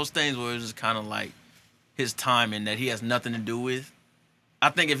one of those things where it's just kind of like his timing that he has nothing to do with.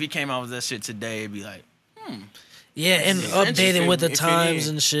 I think if he came out with that shit today, it'd be like, Yeah, and updating interesting with the if it times is.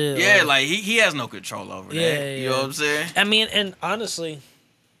 and shit. yeah, like he has no control over Yeah, that. You yeah. know what I'm saying? I mean, and honestly,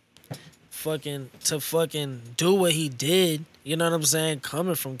 fucking do what he did. You know what I'm saying?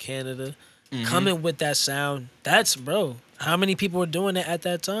 Coming from Canada, coming with that sound. That's bro. How many people were doing it at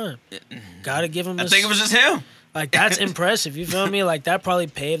that time? Gotta give him. I think it was just him. like that's impressive. You feel me? Like that probably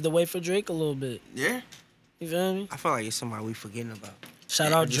paved the way for Drake a little bit. Yeah. You feel me? I feel like it's somebody we forgetting about.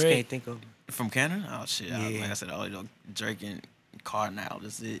 Shout I out just Drake. can't think of. From Canada? Oh shit! Yeah. Like I said, all Drake and Cardinal.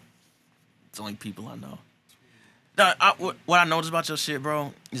 That's it. It's the only people I know. No, what I noticed about your shit,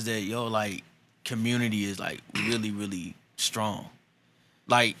 bro, is that yo like community is like really really strong.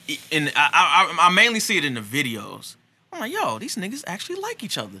 Like, I mainly see it in the videos. I'm like, yo, these niggas actually like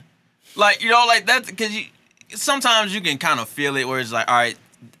each other. Like, you know, like that because sometimes you can kind of feel it where it's like, all right,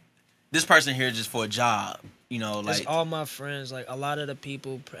 this person here just for a job. You know, It's like all my friends. Like a lot of the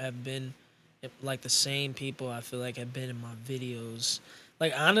people have been, like the same people. I feel like have been in my videos.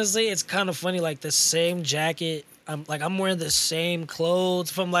 Like honestly, it's kind of funny. Like the same jacket. I'm wearing the same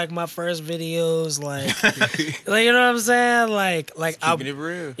clothes from like my first videos. Like you know what I'm saying? Like Keeping it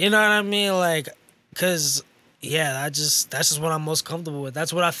real. you know what I mean? Like, cause yeah, that's just what I'm most comfortable with.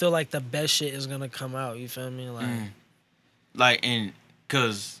 That's what I feel like the best shit is gonna come out. You feel me? Like, and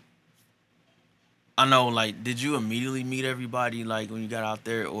cause I know, like, did you immediately meet everybody like when you got out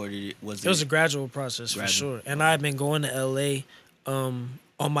there, or was it was a gradual process for sure. And I've been going to LA,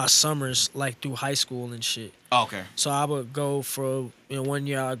 on my summers, like through high school and shit. Oh, okay. So I would go for, 1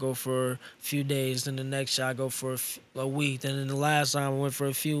 year I go for a few days, then the next year I go for a week, then in the last time I went for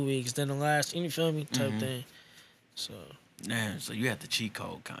a few weeks, then the last, you feel me, type thing. So. Man, so you had the cheat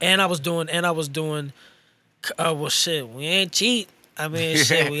code kind. And I was doing, well shit, we ain't cheat. I mean,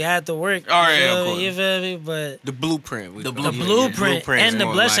 shit, we had to work. All right, of course. You feel me? But The blueprint. The the blueprint. blueprint and the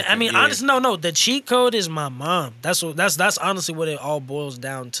more blessing. like I it, mean, yeah. honestly, no. The cheat code is my mom. That's honestly what it all boils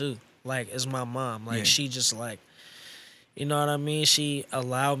down to. Like, it's my mom. Like, Yeah. she just like, you know what I mean? She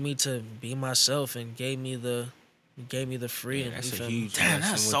allowed me to be myself and gave me the freedom. That's you a feel me? huge Damn,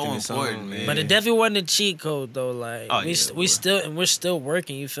 lesson that's within so its own, important, man. But it definitely wasn't a cheat code though. Like Oh, we yeah, we're still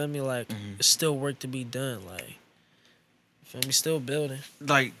working. You feel me? Like it's still work to be done. Like you feel me? Still building.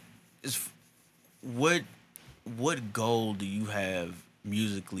 like, what goal do you have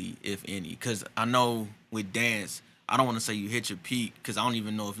musically, if any? Because I know with dance, I don't want to say you hit your peak because I don't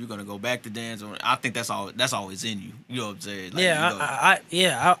even know if you're gonna go back to dance, or I think that's always in you. You know what I'm saying? Like,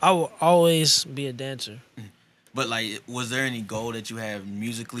 I will always be a dancer. But like, was there any goal that you have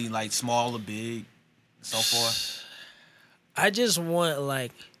musically, like small or big, so far? I just want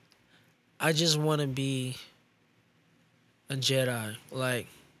to be a Jedi. Like,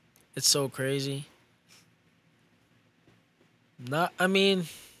 it's so crazy. Not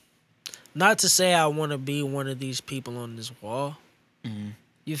to say I want to be one of these people on this wall.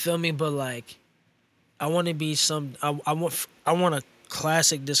 You feel me? But like, I want to be I want a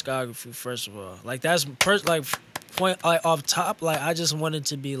classic discography first of all. Like that's point like off top. Like I just wanted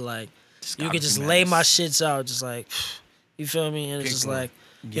to be like, you could just lay my shits out, just like, you feel me? And it's just like,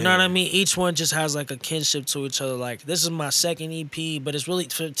 you know what I mean? Each one just has like a kinship to each other. Like this is my second EP, but it's really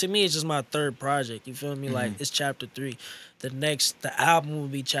to me it's just my third project. You feel me? Like it's chapter 3. The album will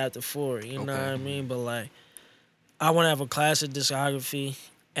be chapter 4. You know what I mean? But like, I want to have a classic discography,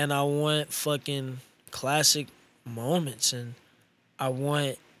 and I want fucking classic moments, and I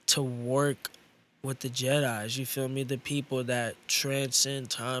want to work with the Jedis. You feel me? The people that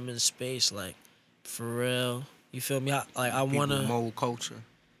transcend time and space, like Pharrell. You feel me? I want to mold culture.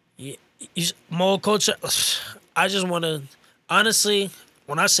 mold culture. I just want to, honestly,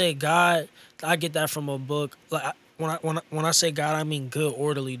 when I say God, I get that from a book. Like when I say God, I mean good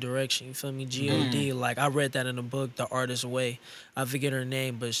orderly direction. You feel me? God. Like I read that in a book, The Artist's Way. I forget her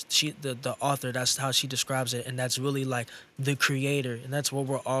name, but the author, that's how she describes it, and that's really like the creator, and that's what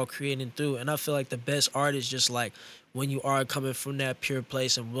we're all creating through. And I feel like the best art is just like when you are coming from that pure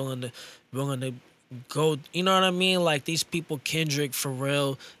place and willing to go, you know what I mean? Like these people, Kendrick,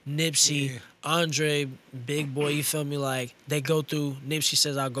 Pharrell, Nipsey, Andre, Big Boy, you feel me? Like they go through, Nipsey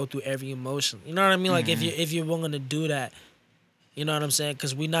says, I'll go through every emotion. You know what I mean? Like if you're willing to do that, you know what I'm saying?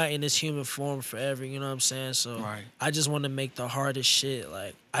 Because we're not in this human form forever, you know what I'm saying? So Right. I just want to make the hardest shit.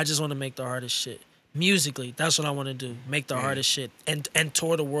 Like I just want to make the hardest shit. Musically, that's what I want to do. Make the hardest shit and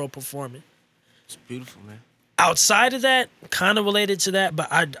tour the world performing. It's beautiful, man. Outside of that, kind of related to that, but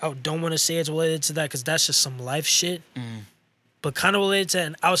I don't want to say it's related to that because that's just some life shit. But kind of related to that,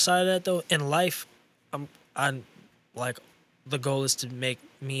 and outside of that though, in life, I'm like, the goal is to make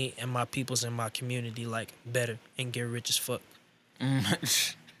me and my peoples in my community like better and get rich as fuck, Real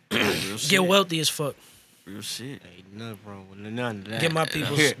shit. get wealthy as fuck, Real shit. Ain't nothing wrong with none of that.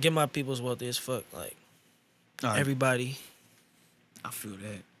 get my peoples wealthy as fuck, like All right. everybody. I feel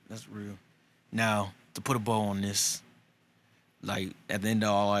that. That's real. Now, to put a bow on this, like at the end of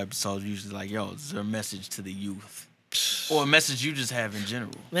all episodes, usually like, yo, is there a message to the youth? Or a message you just have in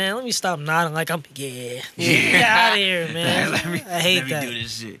general? Man, let me stop nodding like I'm get out of here, man. I hate let me that. do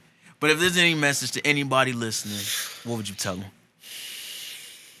this shit. But if there's any message to anybody listening, what would you tell them?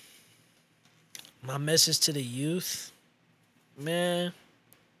 My message to the youth, man,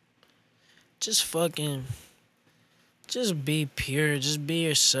 just be pure. Just be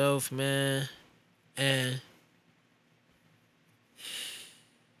yourself, man. And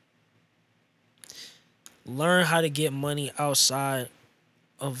learn how to get money outside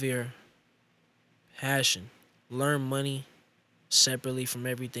of your passion. Learn money separately from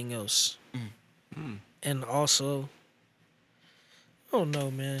everything else. and also, I don't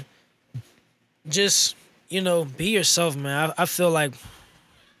know, man. Just, be yourself, man. I feel like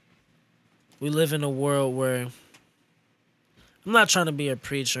we live in a world where I'm not trying to be a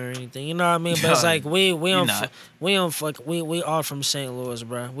preacher or anything, you know what I mean? But it's like we all from St. Louis,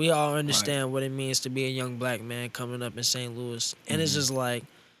 bro. We all understand what it means to be a young black man coming up in St. Louis, and it's just like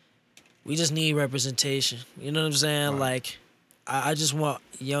we just need representation. You know what I'm saying? Like I just want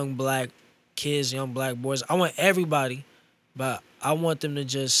young black kids, young black boys. I want everybody, but I want them to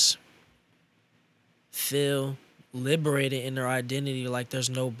just feel liberated in their identity, like there's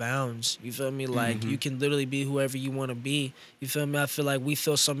no bounds. You feel me? Like you can literally be whoever you want to be. You feel me? I feel like we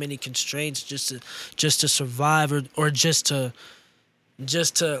feel so many constraints just to survive or just to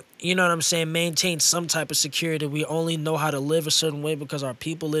you know what I'm saying, maintain some type of security. We only know how to live a certain way because our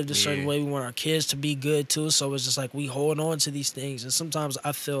people lived a certain way. We want our kids to be good too. So it's just like we hold on to these things, and sometimes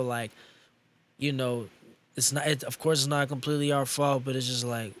I feel like, it's not. Of course, it's not completely our fault, but it's just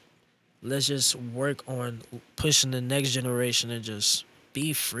like, let's just work on pushing the next generation and just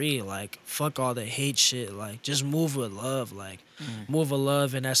be free. Like, fuck all the hate shit. Like, just move with love. Like, move with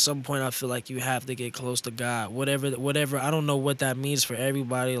love. And at some point, I feel like you have to get close to God. Whatever. I don't know what that means for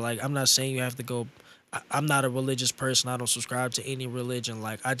everybody. Like, I'm not saying you have to go. I'm not a religious person. I don't subscribe to any religion.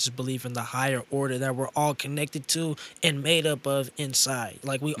 Like, I just believe in the higher order that we're all connected to and made up of inside.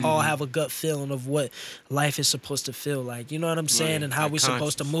 Like, we all have a gut feeling of what life is supposed to feel like. You know what I'm saying? And how we're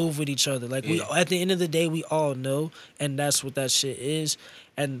supposed to move with each other. Like, we at the end of the day, we all know, and that's what that shit is.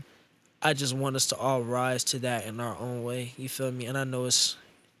 And I just want us to all rise to that in our own way. You feel me? And I know it's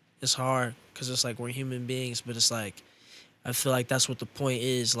hard because it's like we're human beings, but it's like, I feel like that's what the point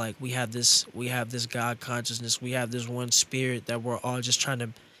is. Like, we have this God consciousness. We have this one spirit that we're all just trying to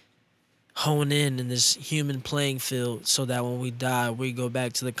hone in this human playing field, so that when we die, we go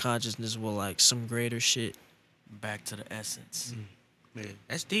back to the consciousness with like some greater shit. Back to the essence. Man,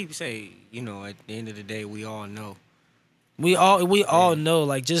 that's deep. You say, at the end of the day, we all know. We all know.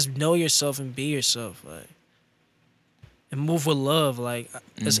 Like, just know yourself and be yourself. Like, and move with love. Like,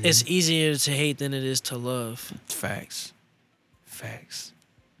 it's easier to hate than it is to love. Facts.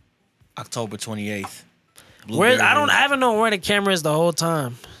 October 28th. I haven't known where the camera is the whole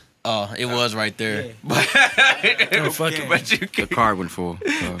time. Oh, it was right there. Oh, fuck it. But you The can. card went full.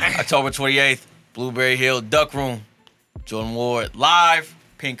 So. October 28th, Blueberry Hill Duck Room. Jordan Ward live.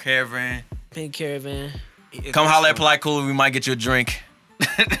 Pink Caravan. Pink Caravan. Come holler at Polite Cooler. We might get you a drink.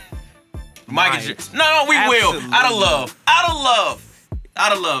 Might. No, we will. Absolutely.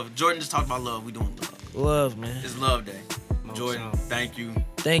 Out of love. Jordan just talked about love. We doing love. Love, man. It's Love Day. Most Jordan, so. thank you.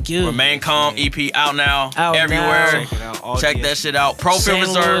 Thank you. Remain Calm EP out now. Out everywhere. now. Check it out. All Check the that shit out. Profile St.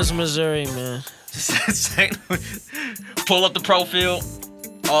 Reserve. Louis, Missouri, man. Pull up the profile.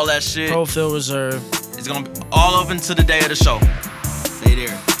 All that shit. Profile Reserve. It's gonna be all up until the day of the show. Stay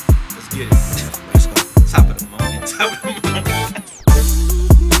there. Let's get it. Let's go. Top of the morning. Top of the morning.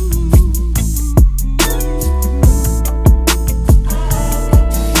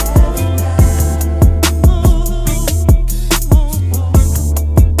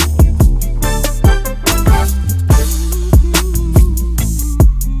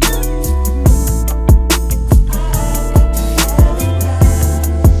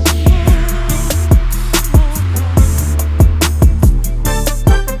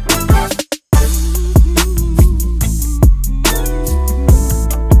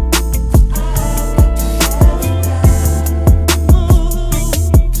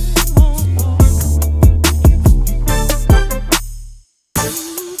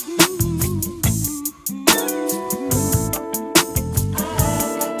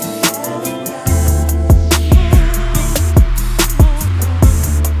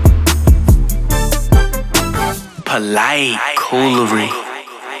 Polite Coolery.